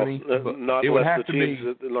 Germany, not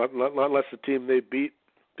unless the team they beat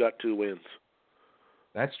got 2 wins.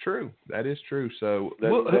 That's true. That is true. So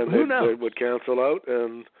who knows? They would cancel out,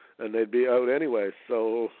 and they'd be out anyway.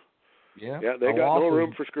 So yeah, they got no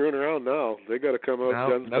room for screwing around now. They got to come out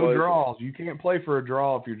guns blazing. No draws. You can't play for a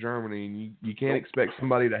draw if you're Germany, and you can't expect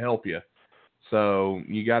somebody to help you. So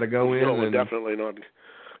you got to go in. No, definitely not.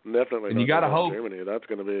 Definitely. And you got to hope Germany. That's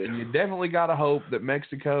going to be. And you definitely got to hope that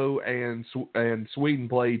Mexico and Sweden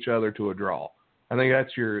play each other to a draw. I think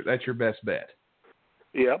that's your best bet.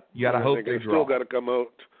 Yep. You got to hope they draw. Still got to come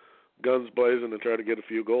out guns blazing and try to get a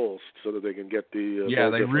few goals so that they can get the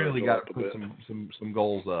they really got to put some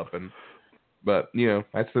goals up, but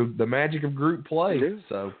that's the magic of group play. Yeah.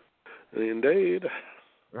 So indeed.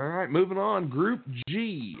 All right, moving on. Group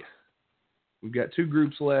G. We've got two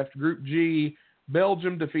groups left. Group G,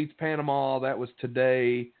 Belgium defeats Panama. That was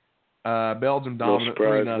today. Belgium dominant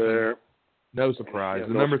 3-0. There. No surprise. Yeah,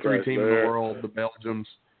 the no number 3 team there. in the world, the Belgians,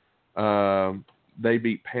 they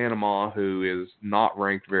beat Panama, who is not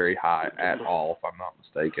ranked very high at all, if I'm not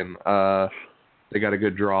mistaken. They got a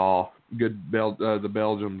good draw. The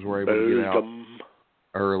Belgians were able to get out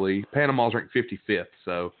early. Panama's ranked 55th,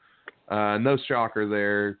 so no shocker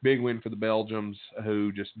there. Big win for the Belgians,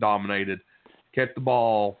 who just dominated. Kept the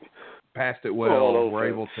ball, passed it well, were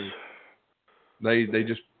able to. They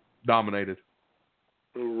just dominated.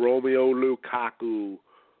 Romeo Lukaku,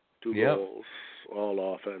 2 Yep. goals,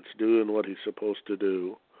 all offense, doing what he's supposed to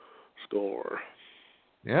do, score.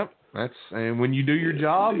 Yep, and when you do your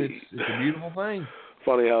job, it's a beautiful thing.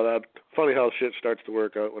 Funny how shit starts to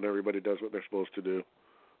work out when everybody does what they're supposed to do.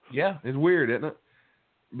 Yeah, it's weird, isn't it?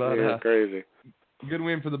 But crazy. Good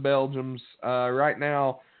win for the Belgians. Right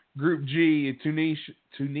now, Group G,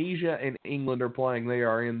 Tunisia and England are playing. They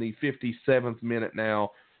are in the 57th minute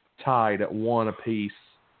now, tied at 1 apiece.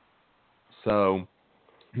 So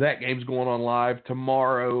that game's going on live.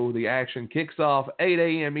 Tomorrow, the action kicks off 8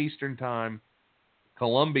 a.m. Eastern Time.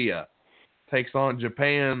 Colombia takes on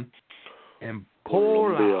Japan, and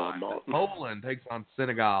Poland takes on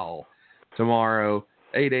Senegal tomorrow,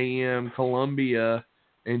 8 a.m. Colombia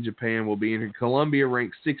and Japan will be in here. Colombia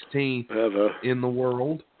ranked 16th in the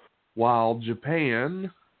world, while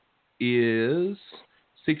Japan is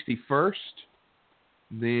 61st.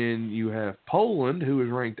 Then you have Poland, who is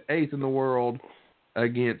ranked 8th in the world,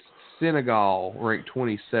 against Senegal, ranked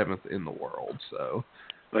 27th in the world. So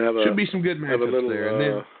should be some good matchups there. And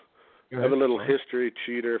then I have a little history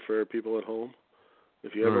cheater for people at home.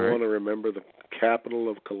 If you ever want to remember the capital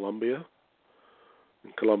of Colombia,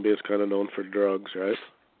 and Colombia is kind of known for drugs, right?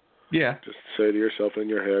 Yeah. Just say to yourself in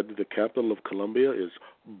your head, the capital of Colombia is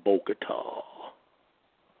Bogota.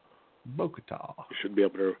 Bogota. You should be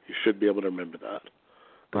able to remember that.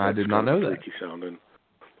 I did not know that. Freaky sounding.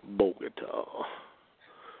 Bogota.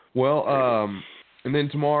 Well, and then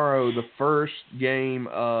tomorrow, the first game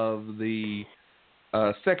of the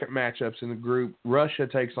second matchups in the group, Russia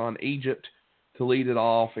takes on Egypt to lead it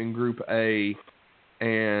off in Group A,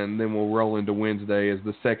 and then we'll roll into Wednesday as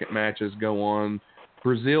the second matches go on.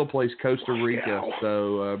 Brazil plays Costa Rica,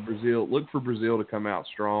 so look for Brazil to come out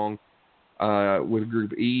strong with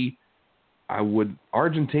Group E.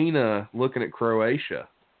 Argentina looking at Croatia.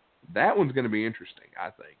 That one's going to be interesting, I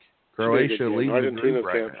think. Croatia leading the group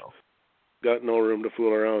right now. Got no room to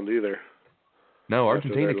fool around either. No,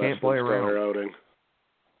 Argentina can't play around.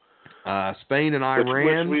 Spain and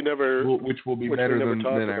Iran, which will be better than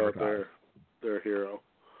advertised. Their hero,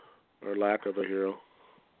 or lack of a hero.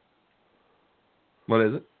 What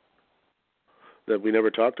is it? That we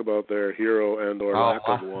never talked about their hero and or lack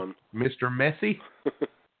of one. Mr. Messi?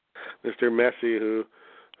 Mr. Messi,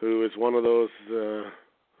 who is one of those.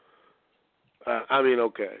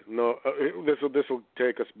 This will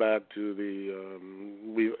take us back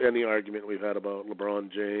to any argument we've had about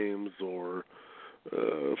LeBron James or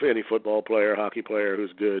any football player, hockey player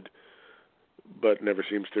who's good, but never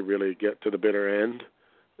seems to really get to the bitter end.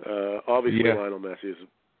 Obviously, Lionel Messi is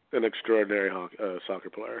an extraordinary soccer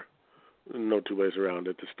player. No two ways around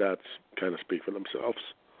it. The stats kind of speak for themselves.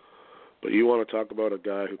 But you want to talk about a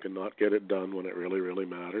guy who cannot get it done when it really, really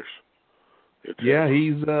matters?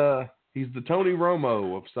 He's the Tony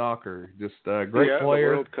Romo of soccer. Just a great player.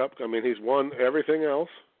 The World Cup. I mean, he's won everything else,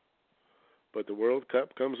 but the World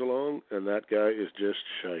Cup comes along, and that guy is just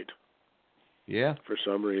shite. Yeah. For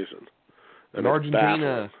some reason. And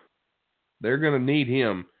Argentina, they're going to need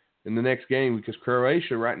him in the next game because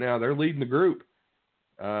Croatia right now, they're leading the group.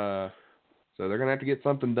 So they're going to have to get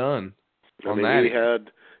something done on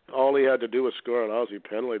that. All he had to do was score a lousy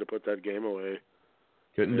penalty to put that game away.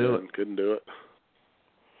 Couldn't do it.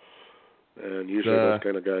 And usually those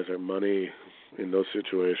kind of guys are money in those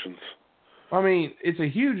situations. I mean, it's a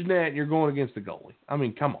huge net and you're going against the goalie. I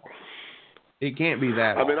mean, come on. It can't be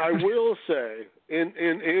that hard. I mean, I will say,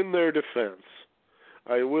 in their defense,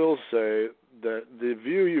 I will say that the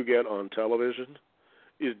view you get on television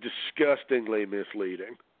is disgustingly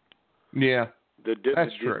misleading. Yeah,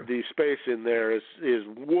 that's true. The space in there is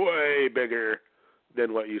way bigger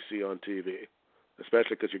than what you see on TV,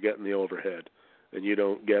 especially because you're getting the overhead, and you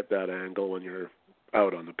don't get that angle when you're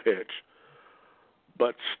out on the pitch.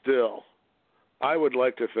 But still, I would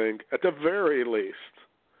like to think, at the very least,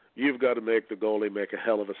 you've got to make the goalie make a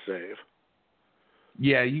hell of a save.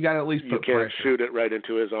 Yeah, you got to at least You put can't pressure. shoot it right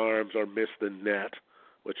into his arms or miss the net,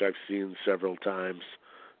 which I've seen several times.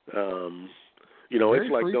 Very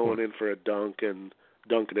it's like frequent. going in for a dunk and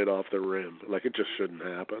dunking it off the rim. Like, it just shouldn't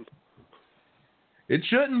happen. It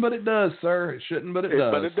shouldn't, but it does, sir. It shouldn't, but it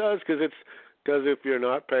does. But it does, because if you're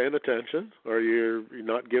not paying attention or you're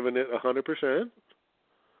not giving it 100%,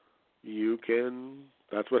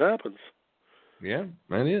 that's what happens. Yeah,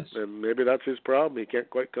 that is. And maybe that's his problem. He can't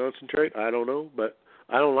quite concentrate. I don't know, but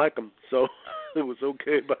I don't like him, so it was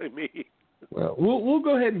okay by me. Well, we'll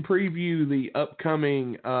go ahead and preview the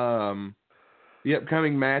upcoming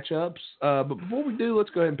matchups. But before we do, let's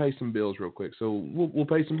go ahead and pay some bills real quick. So we'll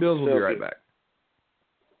pay some bills. We'll be right back.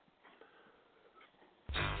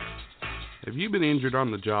 Have you been injured on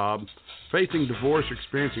the job, facing divorce, or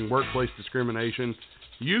experiencing workplace discrimination?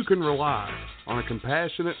 You can rely on a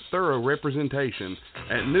compassionate, thorough representation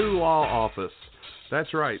at New Law Office.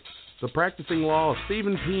 That's right, the practicing law of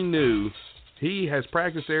Stephen P. New. He has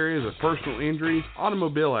practice areas of personal injury,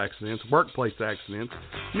 automobile accidents, workplace accidents,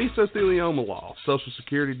 mesothelioma law, Social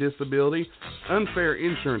Security disability, unfair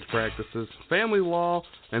insurance practices, family law,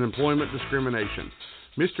 and employment discrimination.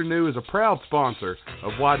 Mr. New is a proud sponsor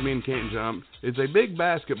of Why Men Can't Jump, is a big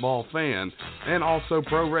basketball fan, and also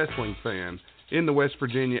pro wrestling fan in the West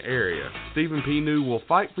Virginia area. Stephen P. New will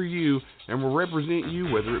fight for you and will represent you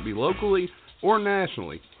whether it be locally or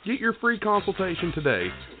nationally. Get your free consultation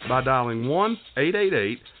today by dialing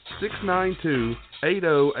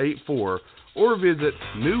 1-888-692-8084 or visit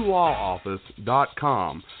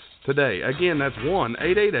newlawoffice.com today. Again, that's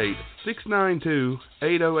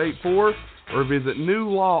 1-888-692-8084 or visit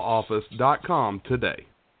newlawoffice.com today.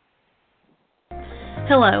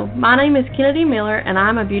 Hello, my name is Kennedy Miller and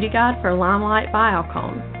I'm a beauty guide for Limelight by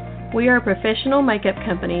Alcone. We are a professional makeup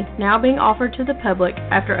company now being offered to the public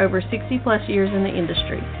after over 60 plus years in the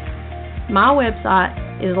industry. My website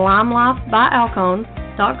is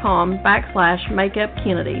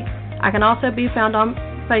limelifebyalcone.com/makeupkennedy. I can also be found on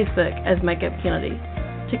Facebook as Makeup Kennedy.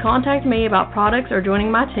 To contact me about products or joining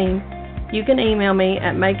my team, you can email me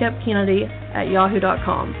at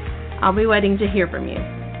makeupkennedy@yahoo.com. I'll be waiting to hear from you.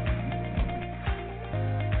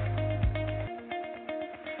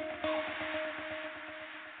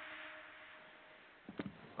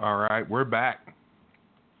 All right, we're back.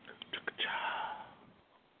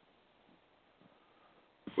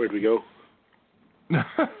 Where'd we go?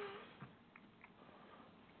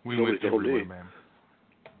 We Nobody went told everywhere, me. man.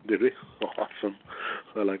 Did we? Awesome.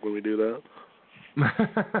 I like when we do that.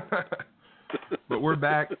 But we're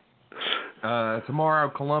back. Tomorrow,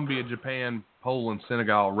 Colombia, Japan, Poland,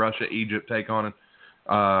 Senegal, Russia, Egypt take on it.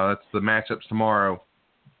 That's the matchups tomorrow.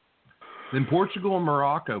 Then Portugal and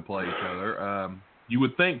Morocco play each other. You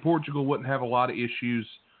would think Portugal wouldn't have a lot of issues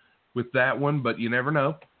with that one, but you never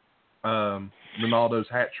know. Ronaldo's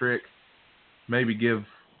hat trick maybe give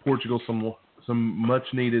Portugal some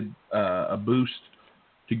much needed a boost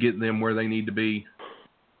to get them where they need to be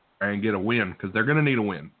and get a win, because they're going to need a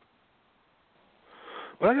win.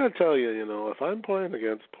 Well, I got to tell you, if I'm playing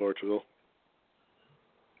against Portugal,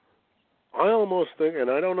 I almost think, and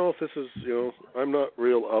I don't know if this is, I'm not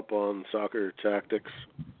real up on soccer tactics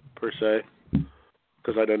per se,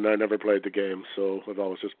 because I never played the game, so I've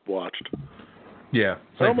always just watched. Yeah,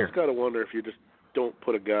 I almost got to wonder if you just don't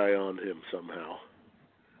put a guy on him somehow.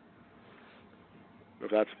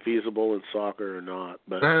 If that's feasible in soccer or not.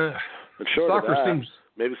 But short soccer of that, seems...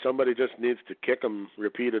 maybe somebody just needs to kick him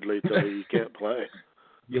repeatedly till he can't play.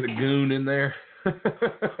 Get a goon in there.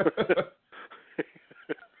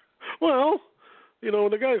 Well, when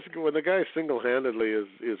the guy single-handedly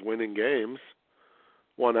is winning games,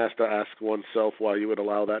 one has to ask oneself why you would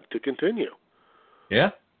allow that to continue.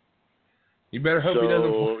 Yeah. You better hope he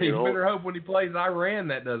doesn't play. You You better hope when he plays Iran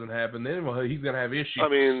that doesn't happen. Then he's going to have issues. I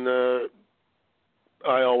mean,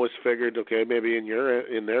 I always figured, okay, maybe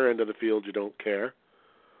in their end of the field you don't care,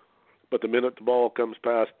 but the minute the ball comes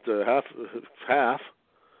past half,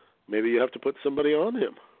 maybe you have to put somebody on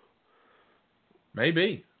him.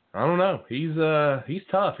 Maybe. I don't know. He's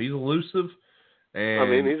tough. He's elusive, and I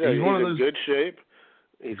mean, he's in good shape.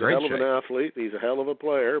 He's a hell of an shape. athlete. He's a hell of a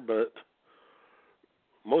player, but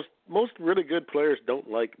most really good players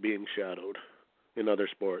don't like being shadowed in other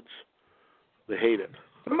sports. They hate it.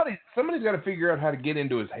 Somebody's got to figure out how to get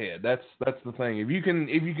into his head. That's the thing. If you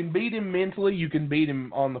can beat him mentally, you can beat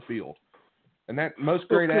him on the field. And that most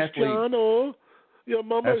great athletes. Cristiano, your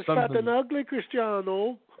mama is fat something... and ugly,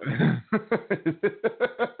 Cristiano.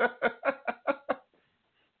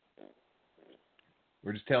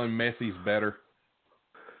 We're just telling Messi's better.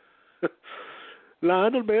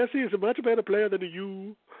 Lionel Messi is a much better player than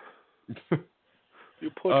you. You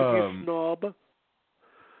Portuguese snob.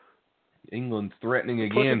 England's threatening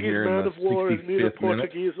again Portuguese here man in the of war is neither 65th minute.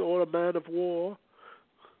 Portuguese or a man of war.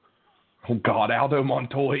 Oh, God, Aldo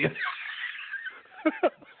Montoya.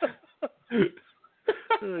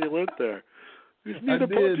 You went there. He's neither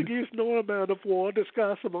Portuguese nor a man of war.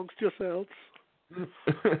 Discuss amongst yourselves.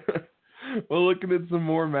 Well, looking at some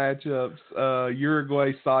more matchups,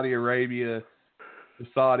 Uruguay, Saudi Arabia. The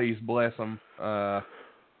Saudis, bless them.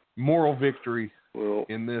 Moral victory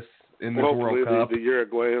in this World Cup. The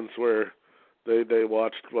Uruguayans they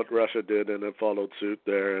watched what Russia did and have followed suit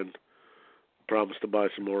there and promised to buy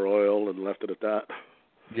some more oil and left it at that.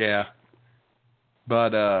 Yeah.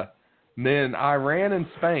 But then Iran and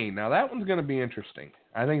Spain. Now that one's going to be interesting.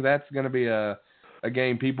 I think that's going to be a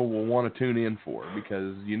game people will want to tune in for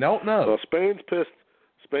because you don't know. Well, Spain's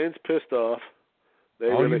pissed off. They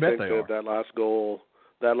really think that last goal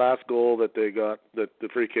that they got, the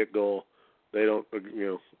free kick goal, they don't,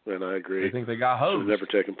 and I agree. They think they got hosed. Never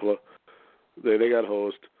taken place. They got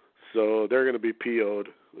hosed, so they're going to be PO'd.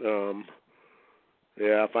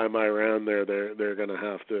 If I'm Iran, they're going to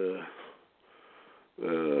have to.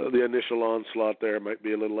 The initial onslaught there might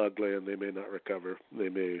be a little ugly, and they may not recover.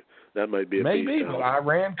 That might be a maybe. But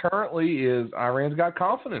Iran's got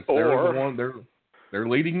confidence. They're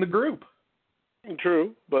leading the group.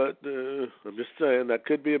 True, but I'm just saying that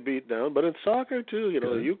could be a beatdown. But in soccer too,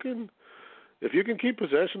 if you can keep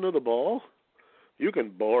possession of the ball, you can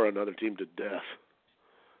bore another team to death.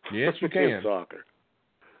 Yes, you can. In soccer.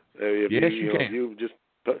 Yes, you can. You just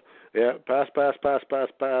pass,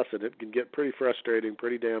 and it can get pretty frustrating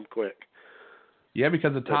pretty damn quick. Yeah,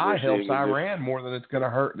 because the tie helps Iran more than it's going to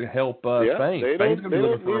help Spain. Spain's going to be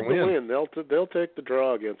looking for a win. They'll take the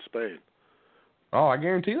draw against Spain. Oh, I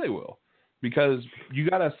guarantee they will. Because you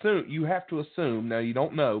have to assume, now you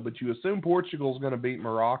don't know, but you assume Portugal's going to beat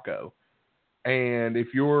Morocco. And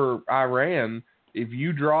if you're Iran, if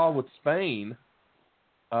you draw with Spain,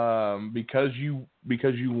 because you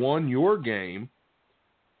won your game,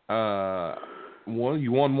 you won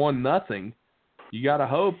 1-0, you got to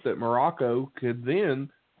hope that Morocco could then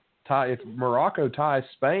tie. If Morocco ties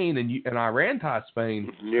Spain and Iran ties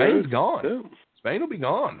Spain, Spain's gone. Yeah. Spain will be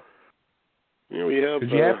gone.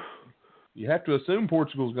 You have to assume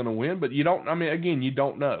Portugal's going to win, but you don't. I mean, again, you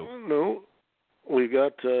don't know. No, we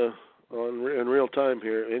got in real time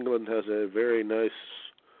here. England has a very nice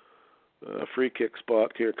free kick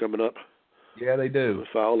spot here coming up. Yeah, they do.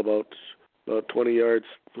 A foul about 20 yards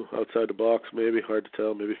outside the box, maybe hard to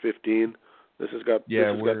tell, maybe 15. This has got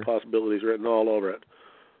possibilities written all over it.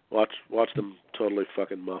 Watch them totally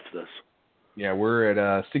fucking muff this. Yeah, we're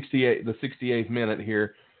at 68, the 68th minute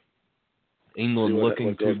here. England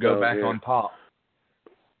looking to go back on top.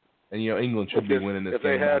 And, England should be winning this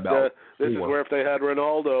game by about this is where if they had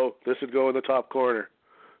Ronaldo, this would go in the top corner.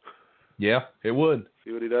 Yeah, it would.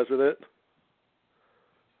 See what he does with it?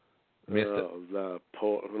 Missed it.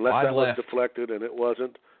 Unless that was deflected, and it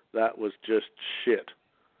wasn't, that was just shit.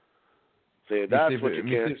 See, that's what you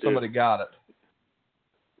can't do. Somebody got it.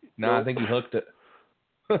 No, I think he hooked it.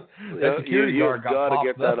 That security guard got popped up.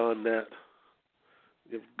 You've got to get that on net.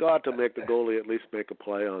 You've got to make the goalie at least make a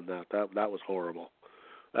play on that. That was horrible.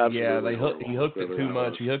 Absolutely he hooked it too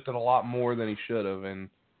much. He hooked it a lot more than he should have, and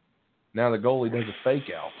now the goalie does a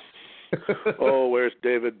fake out. Oh, where's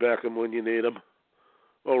David Beckham when you need him?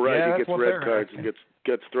 Oh, right, yeah, he gets red cards and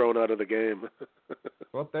gets thrown out of the game.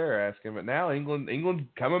 That's what they're asking, but now England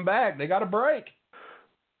coming back. They got a break.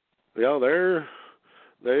 Yeah,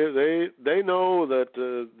 they know that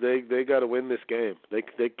they got to win this game.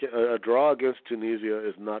 A draw against Tunisia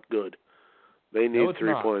is not good. They need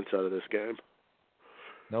 3 points out of this game.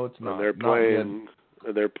 No, it's not. And they're playing.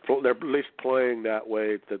 They're at least playing that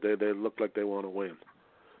way that they look like they want to win.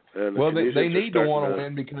 And they need to want to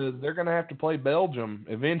win because they're going to have to play Belgium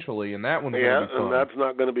eventually, and that one's going to be fun. And that's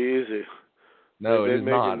not going to be easy. No, it is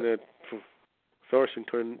not. Forcing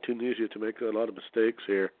Tunisia to make a lot of mistakes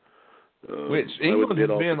here. Which England has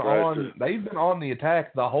been on. They've been on the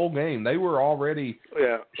attack the whole game. They were already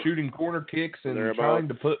shooting corner kicks and trying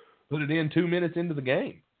to put it in 2 minutes into the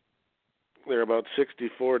game. They're about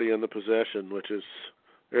 60-40 in the possession, which is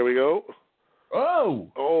there we go.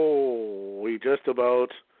 Oh, we just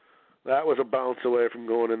about. That was a bounce away from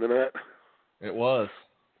going in the net. It was.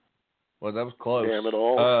 Well, that was close. Damn it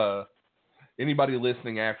all. Anybody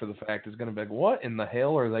listening after the fact is going to be like, "What in the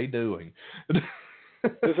hell are they doing?" This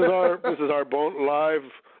is our live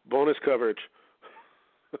bonus coverage.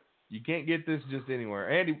 You can't get this just anywhere.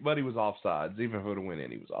 Anybody was offsides, even if it would have went in,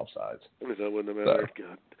 he was offsides. That wouldn't have mattered.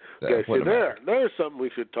 Okay, there's something we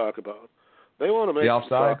should talk about. They want to make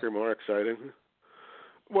soccer more exciting.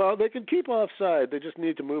 Well, they can keep offside. They just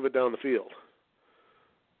need to move it down the field.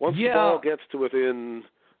 Once the Yeah. ball gets to within,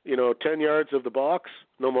 10 yards of the box,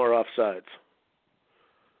 no more offsides.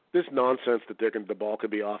 This nonsense that the ball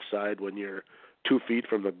could be offside when you're 2 feet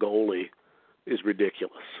from the goalie is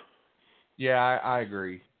ridiculous. Yeah, I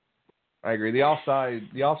agree. The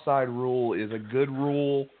offside rule is a good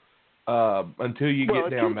rule until you get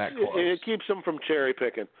down that close. It keeps them from cherry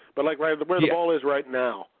picking. But like right where the ball is right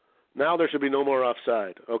now there should be no more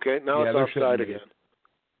offside. Okay, now it's offside again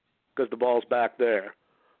because the ball's back there.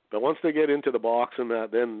 But once they get into the box and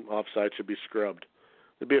that, then offside should be scrubbed.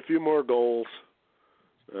 There'd be a few more goals.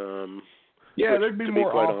 There'd be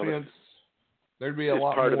more offense. There'd be a lot more.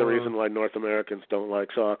 It's part of the reason why North Americans don't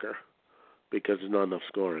like soccer, because there's not enough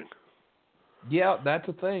scoring. Yeah, that's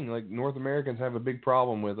a thing. Like, North Americans have a big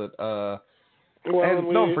problem with it. Well,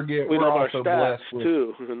 and don't forget, we we're love also our stats blessed with...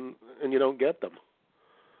 too, and you don't get them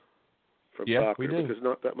from soccer we do. because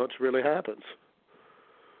not that much really happens.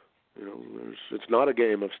 It's not a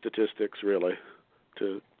game of statistics really,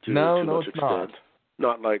 to no, much it's extent.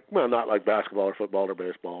 Not like basketball or football or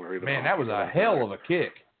baseball or even. Man, that was a hell of a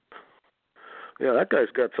kick. Yeah, that guy's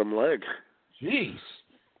got some leg. Jeez,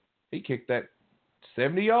 he kicked that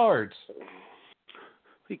 70 yards.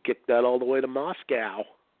 He kicked that all the way to Moscow.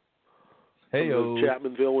 Hey-o. From the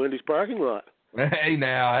Chapmanville Wendy's parking lot. Hey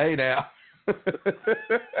now.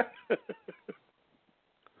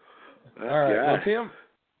 All right, well, Tim,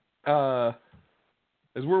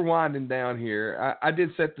 as we're winding down here, I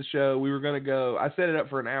did set the show. We were going to go. I set it up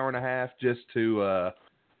for an hour and a half just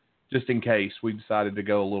in case we decided to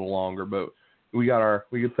go a little longer. But we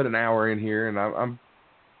could put an hour in here,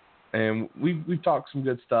 and we've talked some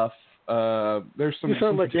good stuff. There's some. You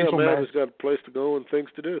sound like you're a man who's got a place to go and things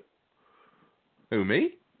to do. Who,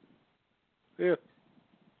 me? Yeah.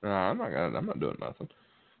 No, I'm not doing nothing.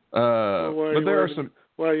 But there are some.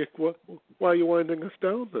 Why are you winding us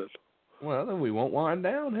down then? Well, then we won't wind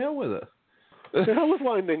down. Hell with it. The hell with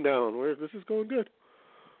winding down. This is going good.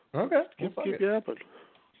 Okay. Keep yapping.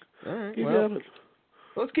 All right. Keep yapping.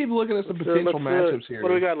 Let's keep looking at some potential matchups here. What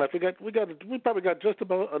do we got left? We probably got just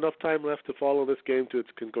about enough time left to follow this game to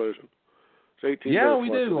its conclusion. It's 18 minutes. Yeah, we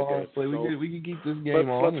do. Honestly, so we can keep this game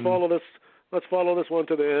on. Let's follow this one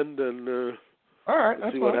to the end and. All right,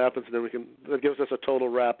 see what happens, and then that gives us a total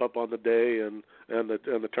wrap up on the day and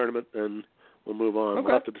the tournament, and we'll move on. Okay.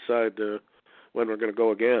 We'll have to decide when we're going to go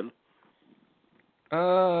again.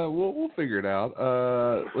 We'll figure it out.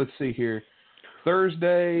 Let's see here.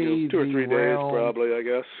 Thursday, 2 or 3 days probably, I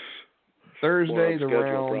guess. Thursday, the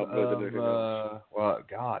round of well,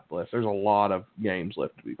 God bless. There's a lot of games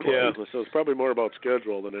left to be played. Yeah, so it's probably more about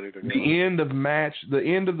schedule than anything else.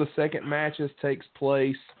 The end of the second matches takes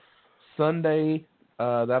place Sunday.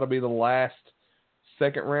 That'll be the last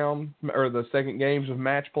second round or the second games of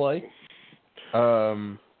match play.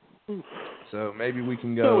 So maybe we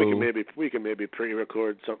can go. We can maybe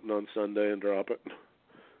pre-record something on Sunday and drop it.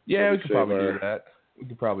 Yeah, we could probably do that. We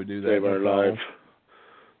could probably do that. Save our live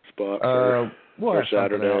spot for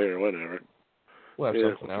Saturday or whatever. We'll have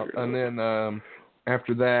something out, and then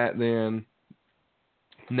after that, then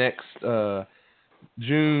next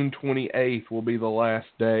June 28th will be the last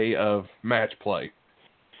day of match play.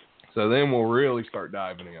 So then we'll really start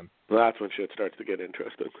diving in. That's when shit starts to get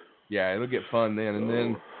interesting. Yeah, it'll get fun then. And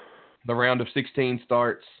then the round of 16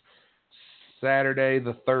 starts Saturday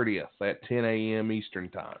the 30th at 10 a.m. Eastern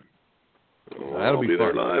Time. So that'll be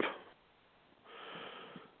there fun. live.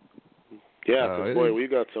 Yeah, because boy, we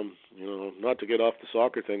got some, not to get off the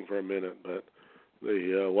soccer thing for a minute, but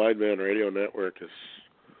the Wideband Radio Network is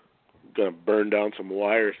going to burn down some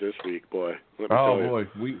wires this week, boy. Boy,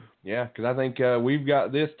 because I think we've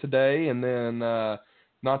got this today, and then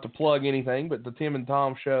not to plug anything, but the Tim and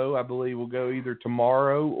Tom show, I believe, will go either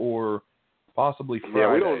tomorrow or possibly Friday.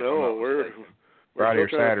 Yeah, we don't know. We're Friday or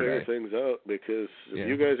still trying Saturday. to figure things out because if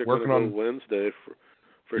you guys are going to go Wednesday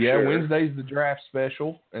for yeah, sure. Wednesday's the draft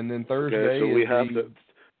special, and then Thursday. Okay, so we have to.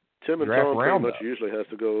 Tim and Tom pretty much roundup. usually has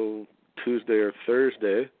to go Tuesday or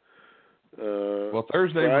Thursday. Well,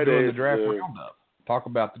 Thursday we're doing the draft roundup. Talk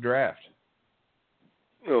about the draft.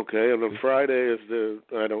 Okay, and then Friday is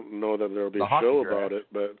I don't know that there'll be a show about it,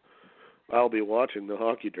 but I'll be watching the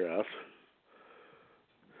hockey draft.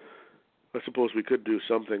 I suppose we could do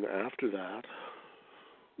something after that.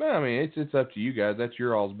 Well, I mean, it's up to you guys. That's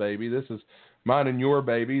your all's baby. This is mine and your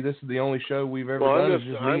baby. This is the only show we've ever done.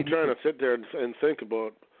 I'm trying to sit there and think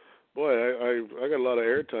about, boy, I got a lot of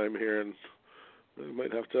airtime here, and I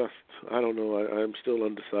might have to, I don't know, I'm still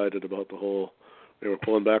undecided about the whole, they were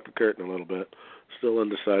pulling back the curtain a little bit. Still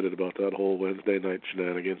undecided about that whole Wednesday night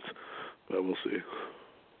shenanigans, but we'll see.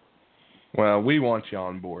 Well, we want you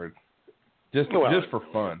on board, just for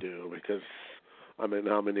fun. We do, because I mean,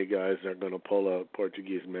 how many guys are going to pull a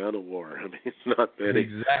Portuguese man of war? I mean, not many.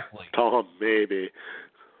 Exactly. Tom, maybe.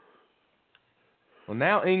 Well,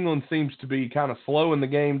 now England seems to be kind of slowing the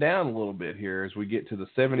game down a little bit here as we get to the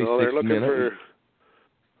 76th minute.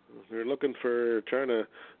 They're looking for trying to.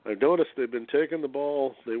 I've noticed they've been taking the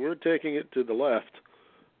ball. They were taking it to the left,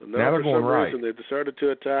 and now they're going right. For some reason they decided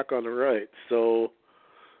to attack on the right. So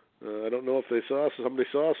I don't know if somebody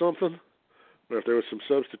saw something, or if there was some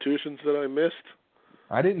substitutions that I missed.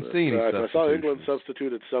 I didn't see any substitutions. I saw England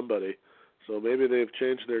substituted somebody, so maybe they've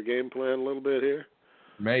changed their game plan a little bit here.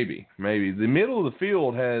 Maybe. The middle of the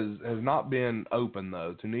field has not been open,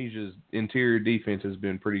 though. Tunisia's interior defense has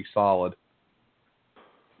been pretty solid.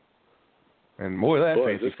 And,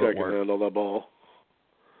 fancy this footwork. guy can handle the ball.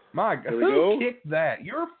 My God, who kicked that?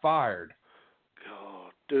 You're fired.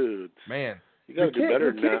 Oh, dudes. Man. You got to do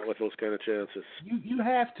better than that with those kind of chances. You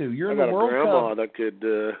have to. You're in the World Cup. I got a grandma that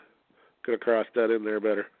could have crossed that in there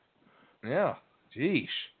better. Yeah. Jeesh.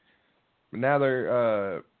 But now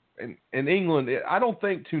they're in England. I don't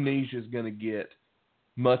think Tunisia is going to get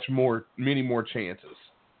many more chances.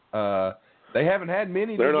 They haven't had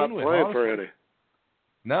many. They're not playing honestly. for any.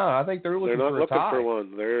 No, I think they're looking for a tie. They're not looking for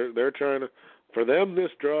one. They're trying to. For them,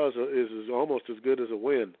 this draw is almost as good as a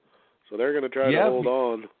win. So they're going to try to hold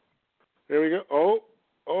on. Here we go. Oh!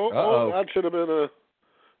 That should have been a.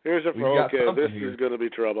 Here's a. Okay, this is going to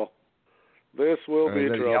be trouble. This will be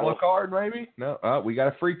trouble. A yellow card, maybe? No. We got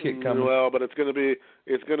a free kick coming. Well, but it's going to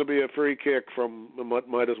be a free kick from what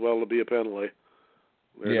might as well be a penalty.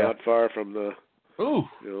 They're not far from the.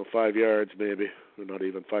 5 yards maybe, or not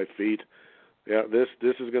even 5 feet. Yeah, this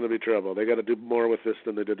is going to be trouble. They got to do more with this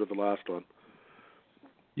than they did with the last one.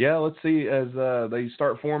 Yeah, let's see as they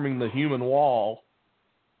start forming the human wall.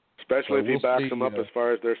 Especially if he backs them up as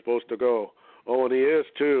far as they're supposed to go. Oh, and he is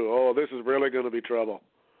too. Oh, this is really going to be trouble.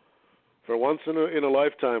 For once in a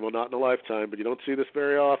lifetime, well, not in a lifetime, but you don't see this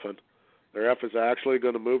very often. The ref is actually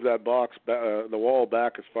going to move that the wall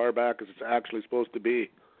back as far back as it's actually supposed to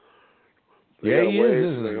be. He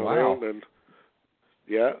is, isn't it? Wow. And,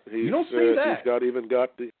 yeah, you don't see that.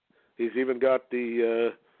 He's even got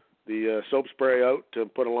the soap spray out to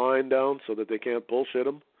put a line down so that they can't bullshit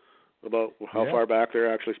him about how far back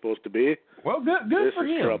they're actually supposed to be. Well, good for him.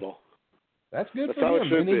 This is trouble. That's good for him.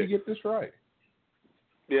 They need to get this right.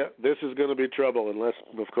 Yeah, this is going to be trouble unless,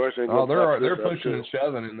 of course, England. Oh, they're pushing and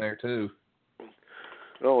shoving in there too.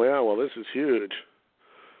 Oh yeah, well this is huge.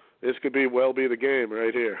 This could be the game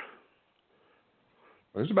right here.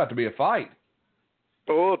 There's about to be a fight.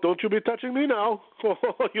 Oh, don't you be touching me now. Oh,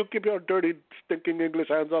 you keep your dirty, stinking English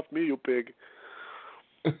hands off me, you pig.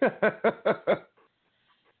 This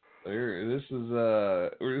is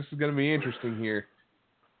going to be interesting here.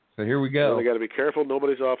 So here we go. Well, they got to be careful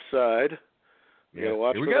nobody's offside. You got to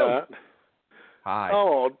watch for that. High.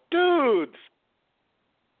 Oh, dudes.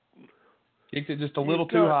 Kicked it just a little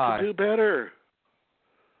too high. Do better.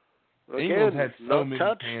 England had so many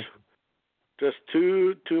chances. Just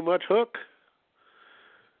too much hook.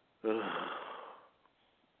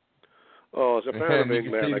 Oh, as a fan of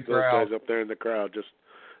England, like those guys up there in the crowd,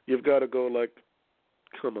 you've got to go like,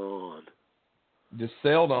 come on. Just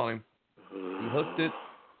sailed on him. He hooked it.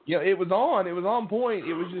 Yeah, it was on. It was on point.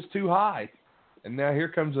 It was just too high. And now here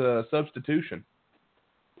comes a substitution.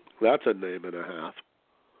 That's a name and a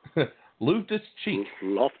half. Loftus Cheek.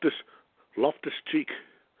 Loftus Cheek.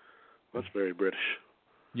 That's very British.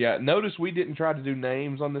 Yeah, notice we didn't try to do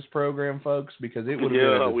names on this program, folks, because it would have been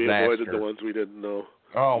a disaster. We avoided the ones we didn't know.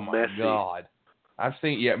 Oh, my God. I've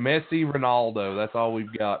seen, Messi, Ronaldo. That's all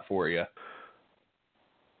we've got for you.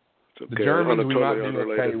 Okay. The Germans we might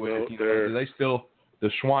do okay with.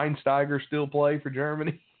 Does Schweinsteiger still play for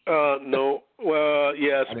Germany? No. Well,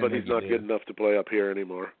 yes, but he's not good enough to play up here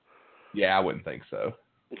anymore. Yeah, I wouldn't think so.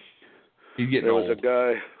 He's getting old. There was a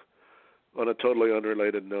guy, on a totally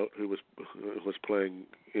unrelated note, who was playing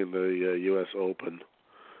in the U.S. Open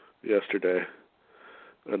yesterday,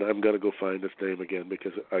 and I'm going to go find his name again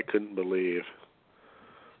because I couldn't believe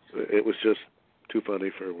it was just too funny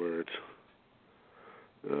for words.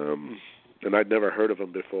 And I'd never heard of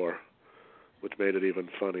him before, which made it even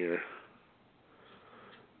funnier.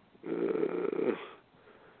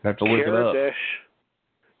 Have to look it up.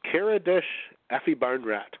 Karadesh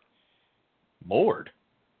Afibarnrat. Lord.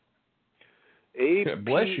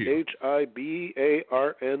 Bless you.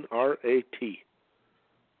 Afibarnrat.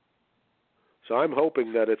 So I'm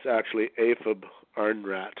hoping that it's actually Afib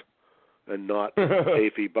Arnrat and not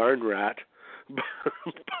Afy Barnrat.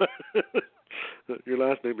 Your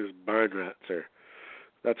last name is Barnrat, sir.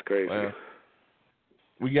 That's crazy. Wow.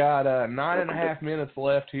 We got 9.5 minutes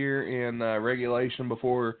left here in regulation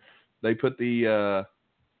before they put the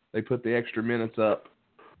extra minutes up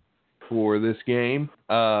for this game.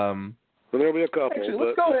 Well, there'll be a couple. Actually,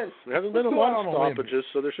 let's go ahead. There hasn't been a lot of stoppages,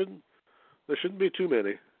 so there shouldn't be too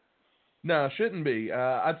many. No, shouldn't be.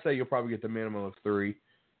 I'd say you'll probably get the minimum of 3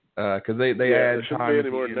 because they add there shouldn't time be at any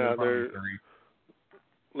the more end, than that. probably 3.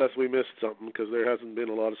 Unless we missed something, because there hasn't been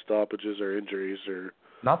a lot of stoppages or injuries or.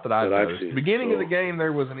 Not that I've noticed. Seen, Beginning of the game,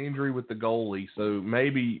 there was an injury with the goalie, so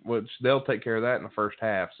maybe they'll take care of that in the first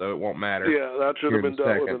half, so it won't matter. Yeah, that should have been dealt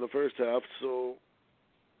with second. in the first half. So,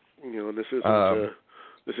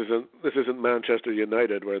 this isn't Manchester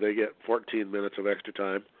United where they get 14 minutes of extra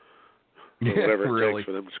time, or whatever it takes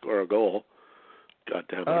for them to score a goal. God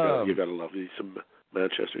damn it! You gotta love some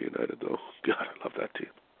Manchester United, though. God, I love that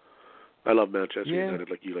team. I love Manchester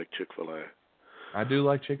United like you like Chick-fil-A. I do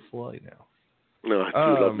like Chick-fil-A now. No, I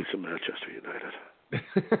do love me some Manchester United.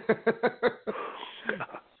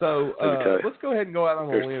 So let's go ahead and go out on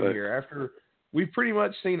a limb here. After we've pretty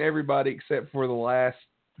much seen everybody except for the last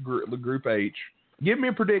the Group H. Give me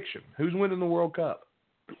a prediction. Who's winning the World Cup?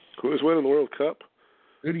 Who's winning the World Cup?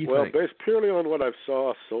 Who do you think? Well, based purely on what I've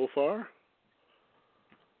saw so far.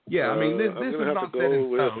 Yeah, I mean, this is not set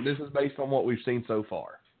in stone. This is based on what we've seen so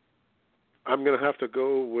far. I'm going to have to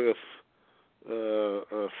go with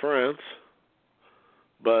France,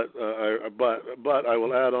 but I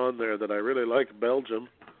will add on there that I really like Belgium,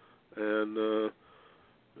 and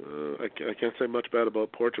I can't say much bad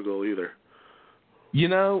about Portugal either. You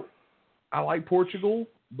know, I like Portugal,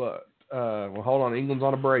 but well, hold on, England's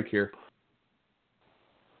on a break here.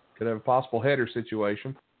 Could have a possible header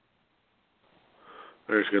situation.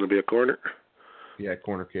 There's going to be a corner. Yeah,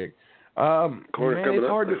 corner kick. Corner coming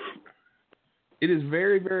up. It is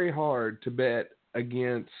very, very hard to bet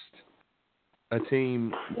against a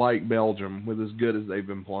team like Belgium with as good as they've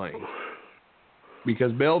been playing.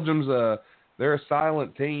 Because Belgium's they're a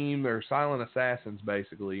silent team. They're silent assassins,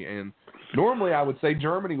 basically. And normally I would say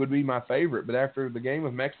Germany would be my favorite, but after the game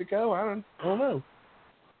with Mexico, I don't know.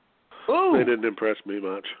 Ooh. They didn't impress me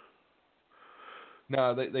much.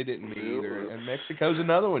 No, they didn't me either. And Mexico's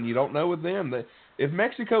another one. You don't know with them. If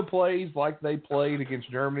Mexico plays like they played against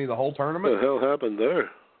Germany the whole tournament. What the hell happened there?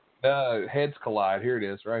 Heads collide. Here it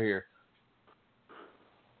is, right here.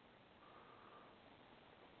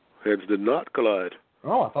 Heads did not collide.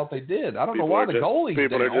 Oh, I thought they did. I don't know why the goalie.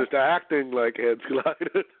 People are just acting like heads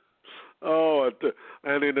collided. Oh,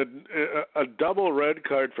 and in a double red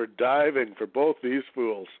card for diving for both these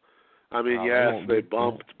fools. I mean, yes, they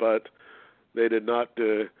bumped, but they did not.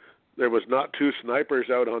 There was not 2 snipers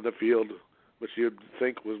out on the field, which you'd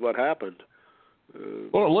think was what happened.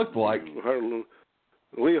 Well, it looked like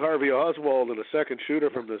Lee Harvey Oswald and a second shooter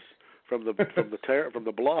from the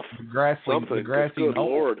bluff. The grassy good knoll.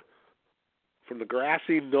 Lord. From the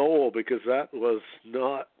grassy knoll, because that was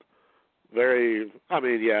not very. I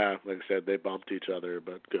mean, yeah, like I said, they bumped each other,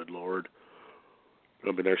 but good Lord.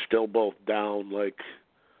 I mean, they're still both down. Like,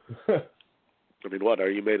 I mean, what are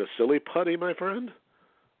you made of silly putty, my friend?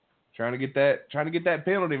 Trying to get that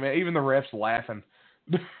penalty, man. Even the ref's laughing.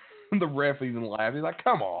 The ref even laughed. He's like,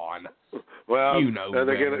 "Come on." Well, you know, and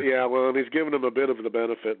and he's giving them a bit of the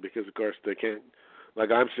benefit because, of course, they can't. Like,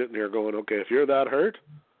 I'm sitting here going, okay, if you're that hurt,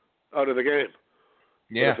 out of the game.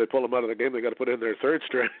 Yeah. But if they pull them out of the game, they got to put in their third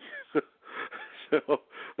string. So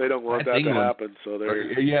they don't want that to happen. So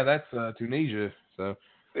they're that's Tunisia. So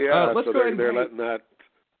yeah, let's so go ahead they're letting that.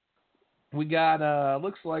 We got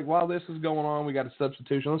looks like while this is going on, we got a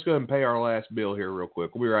substitution. Let's go ahead and pay our last bill here real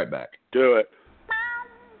quick. We'll be right back. Do it.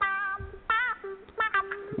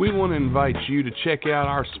 We want to invite you to check out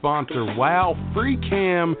our sponsor,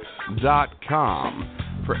 WowFreeCam.com.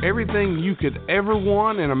 For everything you could ever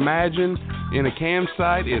want and imagine in a cam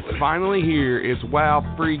site, it's finally here. It's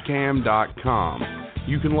WowFreeCam.com.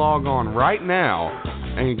 You can log on right now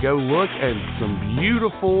and go look at some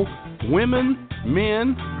beautiful women,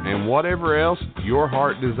 men, and whatever else your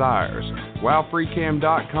heart desires.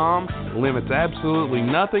 WowFreeCam.com limits absolutely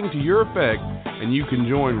nothing to your effect, and you can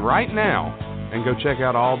join right now and go check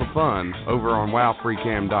out all the fun over on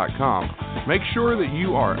WowFreeCam.com. Make sure that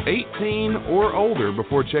you are 18 or older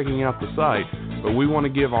before checking out the site, but we want to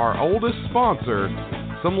give our oldest sponsor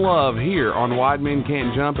some love here on Wide Men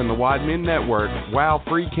Can't Jump and the Wide Men Network.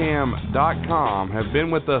 WowFreeCam.com have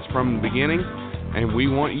been with us from the beginning, and we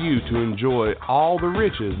want you to enjoy all the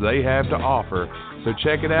riches they have to offer. So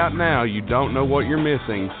check it out now. You don't know what you're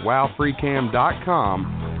missing.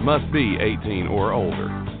 WowFreeCam.com must be 18 or older.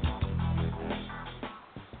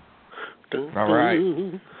 All right.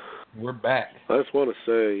 We're back. I just want to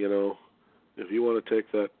say, if you want to take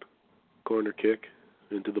that corner kick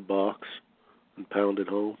into the box and pound it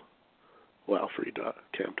home.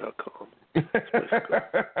 WowFree.camp.com.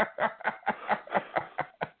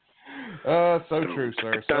 So true,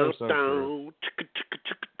 sir. So true.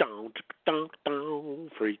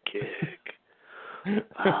 Free kick.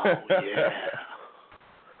 Oh, yeah.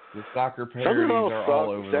 The soccer parodies are all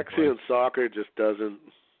over the sexy place. and soccer just doesn't,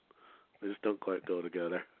 they just don't quite go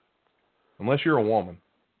together. Unless you're a woman.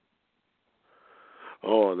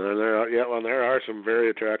 Oh, and then there are some very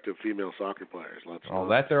attractive female soccer players.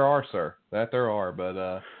 That there are, sir. That there are.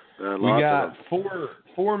 But we lots got of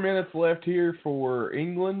 4 minutes left here for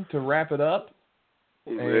England to wrap it up.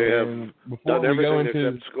 They And have before done we go everything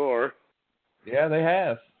into except score. Yeah, they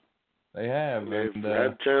have. They have. They've And,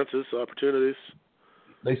 had chances, opportunities.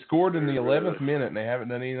 they scored in the 11th minute, and they haven't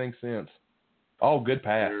done anything since. Oh, good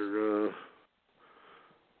pass.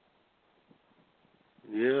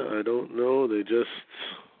 Yeah, I don't know.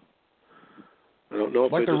 I don't know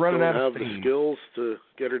if Like they they're just running don't out of have the steam. skills to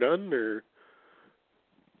get her done, or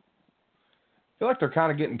I feel like they're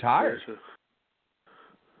kind of getting tired.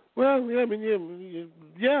 Well, yeah, I mean,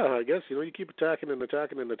 yeah, I guess you keep attacking and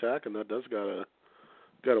attacking and attacking. That does gotta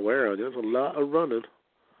wear on you. There's a lot of running.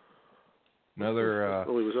 Another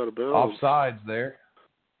he was out of bounds. offsides there.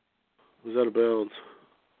 He was out of bounds,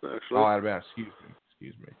 actually. Oh, out of bounds.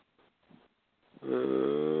 Excuse me.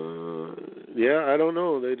 Yeah, I don't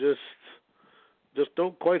know. They just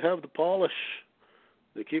don't quite have the polish.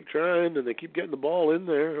 They keep trying and they keep getting the ball in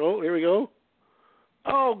there. Oh, here we go.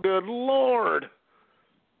 Oh, good Lord!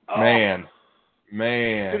 Oh. Man.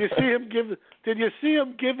 Did you see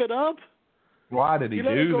him give it up? Why did he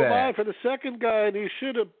let it do go that? by for the second guy, and he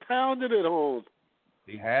should have pounded it home.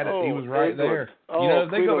 He had it. Oh, He was right England. there. If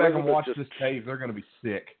they Queen go back Elizabeth and watch just- this tape, they're going to be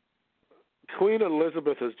sick. Queen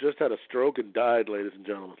Elizabeth has just had a stroke and died, ladies and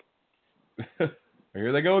gentlemen.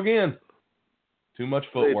 Here they go again. Too much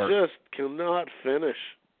footwork. They just cannot finish.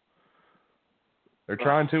 They're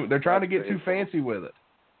trying to get too painful. fancy with it.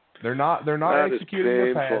 They're not That is executing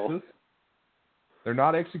their painful. passes. They're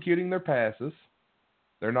not executing their passes.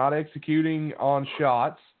 They're not executing on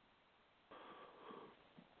shots.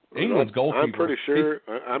 England's goalkeeper. I'm pretty sure.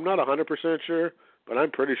 I'm not 100% sure, but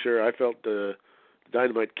I'm pretty sure I felt the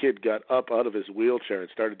Dynamite Kid got up out of his wheelchair and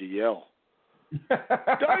started to yell.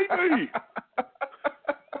 Davey!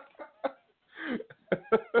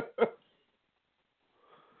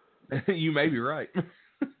 You may be right. I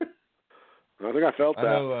think I felt that.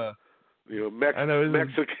 I know,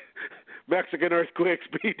 Mexican earthquakes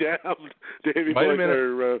be damned. Davey Wait a Boy minute.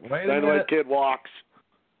 or Wait a Dynamite minute. Kid walks.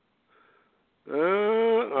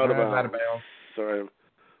 Out of bounds.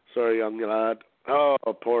 Sorry, young lad. Oh,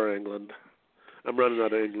 poor England. I'm running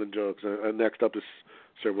out of England jokes. Next up is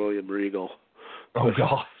Sir William Regal. Oh,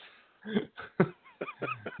 God.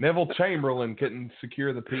 Neville Chamberlain couldn't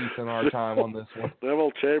secure the peace in our time on this one.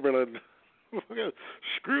 Neville Chamberlain.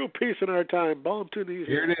 Screw peace in our time. Bomb Tunisia.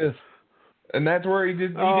 Here it is. And that's where he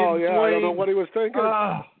did. Oh, didn't yeah. swing. I don't know what he was thinking.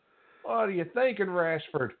 Oh, what are you thinking,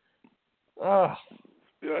 Rashford? Oh.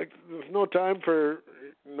 Like, there's no time for.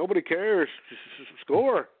 Nobody cares. Just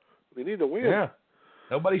score. They need to win. Yeah.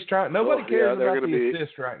 Nobody cares about the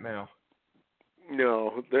assist right now.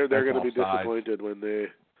 No, they're going to be offside. disappointed when they.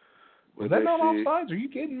 Was that not offsides? Are you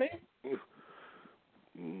kidding me?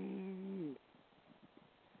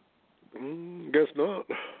 Guess not.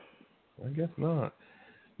 I guess not.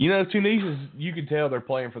 Tunisia's, you can tell they're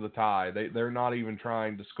playing for the tie. They're not even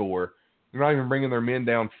trying to score. They're not even bringing their men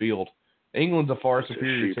downfield. England's a far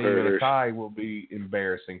superior team, and a tie will be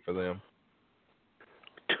embarrassing for them.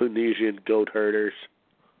 Tunisian goat herders.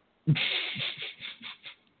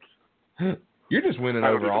 You're just winning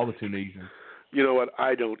over all the Tunisians. You know what?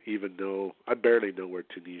 I don't even know. I barely know where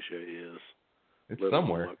Tunisia is. It's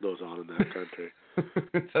somewhere. What goes on in that country?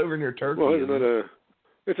 It's over near Turkey. Well, isn't it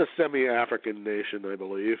it's a semi-African nation, I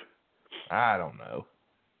believe. I don't know.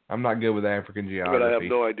 I'm not good with African geography. But I have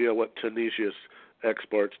no idea what Tunisia's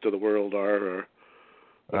exports to the world are.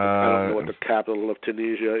 I don't know what the capital of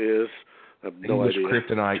Tunisia is. I have no English idea.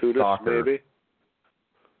 kryptonite Tunis, soccer. maybe?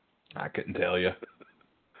 I couldn't tell you.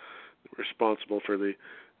 Responsible for the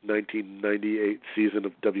 1998 season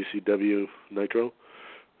of WCW Nitro.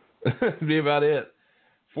 That'd be about it.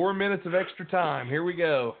 4 minutes of extra time. Here we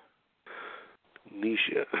go.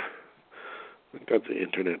 Tunisia. I got the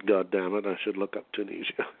internet, goddammit. I should look up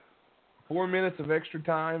Tunisia. 4 minutes of extra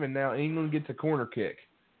time, and now England gets a corner kick.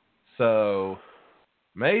 So,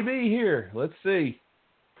 maybe here. Let's see.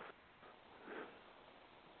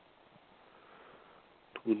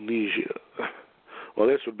 Tunisia. Well,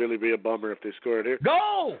 this would really be a bummer if they scored here.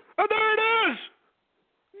 Goal! And there it is!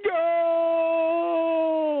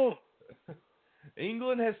 Goal!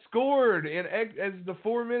 England has scored as the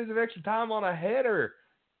 4 minutes of extra time on a header.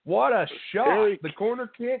 What a shot! Harry The corner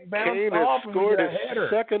kick bounced Kane off has and scored was a his header.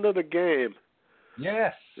 second of the game.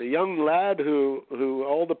 Yes. The young lad who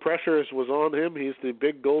all the pressure was on him. He's the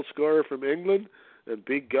big goal scorer from England, and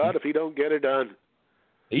big God if he don't get it done.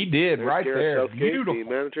 He did. There's Right Gareth there. Southgate, Beautiful. the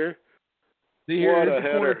manager. See here, What it's a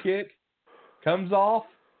a corner header. kick. Comes off.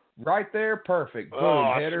 Right there. Perfect. Boom.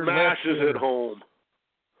 Oh, Header smashes left it corner. home.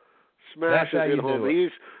 That's Smashes how it you home. do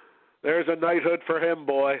it. There's a knighthood for him,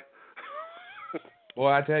 boy. Boy,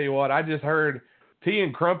 I tell you what, I just heard tea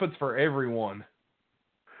and crumpets for everyone.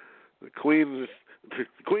 The Queen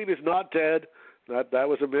is not dead. That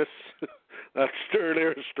was a miss. That's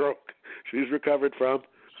earlier stroke. She's recovered from.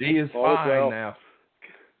 She is All is fine well. now.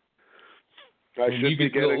 I And should you be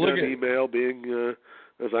can getting look an at- email being,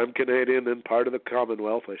 as I'm Canadian and part of the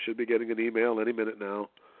Commonwealth, I should be getting an email any minute now.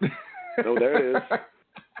 Oh, there it is.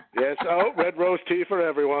 Yes, red rose tea for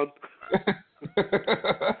everyone.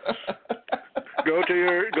 Go to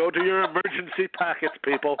your emergency packets,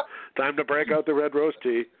 people. Time to break out the red rose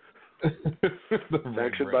tea.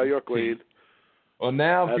 Sanctioned by your queen. Well,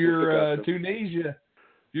 now As if is you're the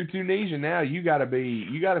custom. Tunisia now, you got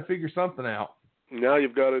to figure something out. Now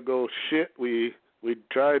you've got to go, shit, we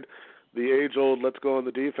tried the age-old let's go on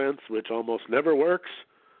the defense, which almost never works,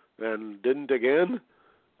 and didn't again.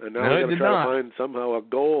 And now No, we've it got to did try not. to find somehow a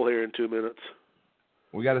goal here in 2 minutes.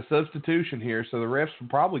 We got a substitution here, so the refs will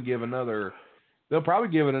probably give they'll probably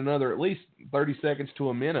give it another at least 30 seconds to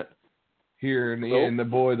a minute here. And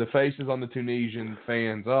the faces on the Tunisian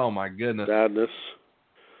fans, oh my goodness. Sadness.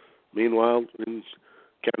 Meanwhile, in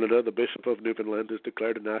Canada, the Bishop of Newfoundland has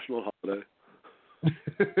declared a national holiday.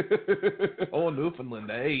 Oh,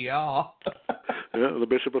 Newfoundland, hey, y'all. Yeah, the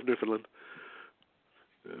Bishop of Newfoundland.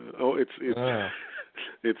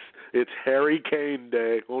 It's Harry Kane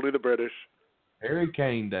Day. Only the British. Harry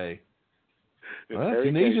Kane Day. It's Well, Harry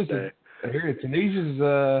Kane Day.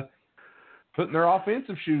 Tunisia's putting their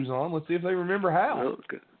offensive shoes on. Let's see if they remember how. Well,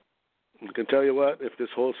 I can tell you what, if this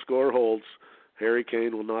whole score holds, Harry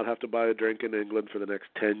Kane will not have to buy a drink in England for the next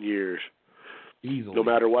 10 years. Easily. No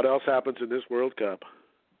matter what else happens in this World Cup.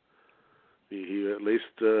 He at least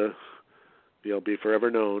he'll be forever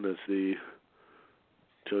known as the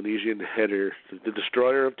Tunisian header, the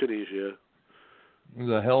destroyer of Tunisia. It was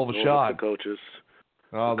a hell of a Known as shot. The coaches.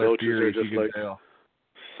 Oh, The they're coaches furious, are just you can like, tell.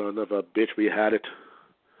 son of a bitch, we had it.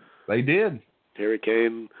 They did. Harry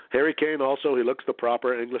Kane also, he looks the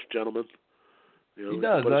proper English gentleman. You know, He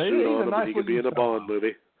does. Put a suit He's on a him nice and he could be in a looking Bond fellow.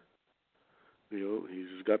 movie. You know,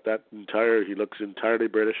 he's got that he looks entirely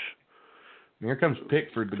British. And here comes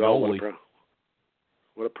Pickford, the God, goalie.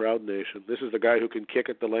 what a proud nation. This is the guy who can kick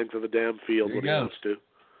it the length of the damn field There when he he goes. wants to.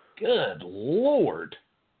 Good Lord.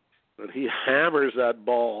 And he hammers that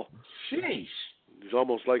ball. Sheesh. He's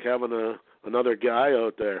almost like having another guy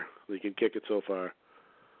out there. He can kick it so far.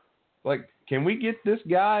 Like, can we get this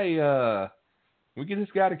guy to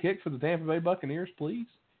kick for the Tampa Bay Buccaneers, please?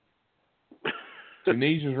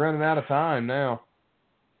 Tunisia's running out of time now.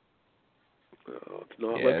 Oh, it's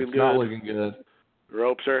not Yeah, looking it's good. not looking good.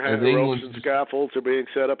 Ropes As and England's- scaffolds are being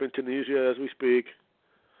set up in Tunisia as we speak.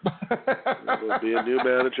 There will be a new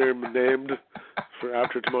manager named for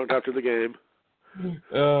after the game.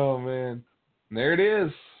 Oh, man. And there it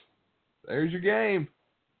is. There's your game.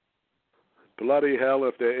 Bloody hell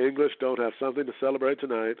if the English don't have something to celebrate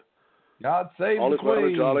tonight. God save All the is well in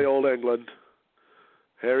Queen. jolly old England.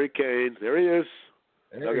 Harry Kane, there he is.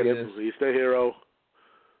 There Look he at is. him. He's the hero.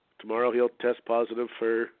 Tomorrow he'll test positive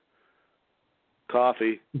for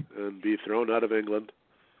coffee and be thrown out of England.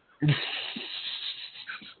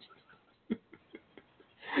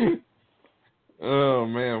 Oh,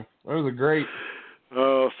 man. That was a great...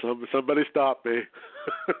 Oh, somebody stop me.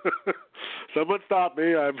 Someone stop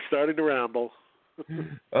me. I'm starting to ramble.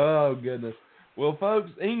 Oh, goodness. Well, folks,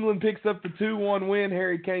 England picks up the 2-1 win.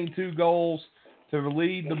 Harry Kane, 2 goals to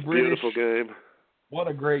lead the British. Beautiful game. What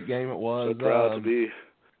a great game it was. So proud to be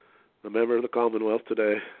a member of the Commonwealth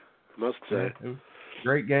today, I must say. It was a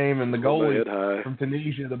great game, and the Hold my head goalie high. from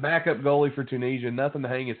Tunisia, the backup goalie for Tunisia, nothing to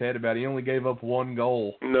hang his head about. He only gave up 1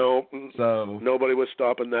 goal. No, So, nobody was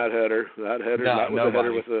stopping that header. That No, was nobody.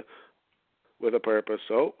 a header with a purpose.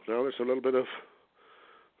 So now there's a little bit of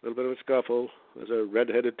a scuffle. There's a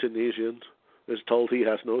red-headed Tunisian is told he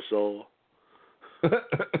has no soul.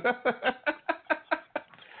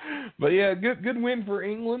 but yeah, good win for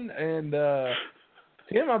England, and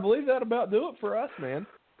Tim, I believe that about do it for us, man.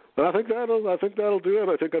 I think that'll do it.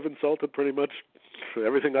 I think I've insulted pretty much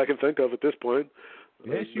everything I can think of at this point.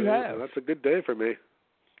 Yes, you And, have. That's a good day for me.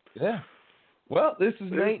 Yeah. Well, this is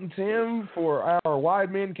Nate and Tim for our Wide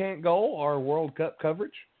Men Can't Goal, our World Cup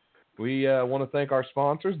coverage. We want to thank our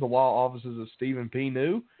sponsors, the law offices of Stephen P.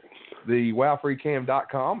 New, the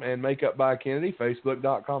WowFreeCam.com, and Makeup by Kennedy,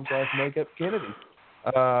 Facebook.com/MakeupKennedy.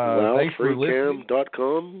 Thanks for listening.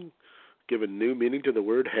 WowFreeCam.com, giving new meaning to the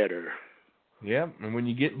word header. Yeah, and when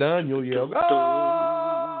you get done, you'll yell, "Go!"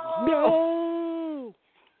 No!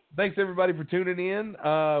 Thanks, everybody, for tuning in.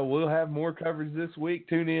 We'll have more coverage this week.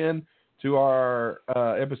 Tune in to our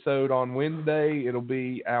episode on Wednesday. It'll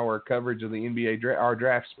be our coverage of the NBA our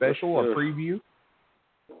draft special, a preview.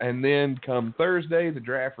 And then come Thursday, the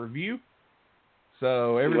draft review.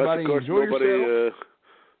 So everybody enjoy yourself.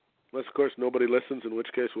 Unless, of course, nobody listens, in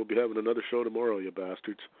which case we'll be having another show tomorrow, you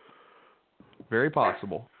bastards. Very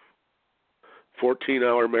possible.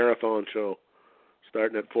 14-hour marathon show,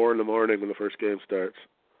 starting at 4 in the morning when the first game starts.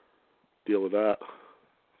 Deal with that.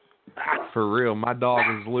 For real, my dog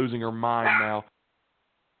is losing her mind now.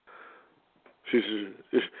 Is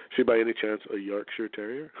she by any chance a Yorkshire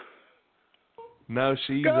Terrier? No,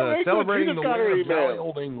 she's celebrating the winter of jolly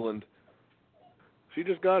old England. She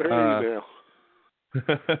just got her email.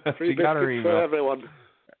 She got her email. For everyone.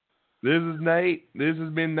 This is Nate. This has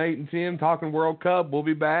been Nate and Tim talking World Cup. We'll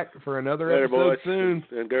be back for another episode boys soon.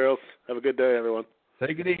 And girls, have a good day, everyone.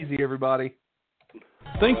 Take it easy, everybody.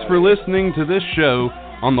 Thanks for listening to this show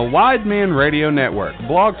on the Wide Men Radio Network,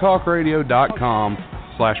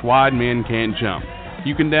 blogtalkradio.com/Wide Men Can't Jump.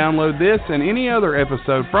 You can download this and any other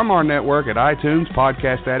episode from our network at iTunes,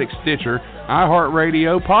 Podcast Addict, Stitcher,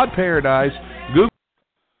 iHeartRadio, Pod Paradise,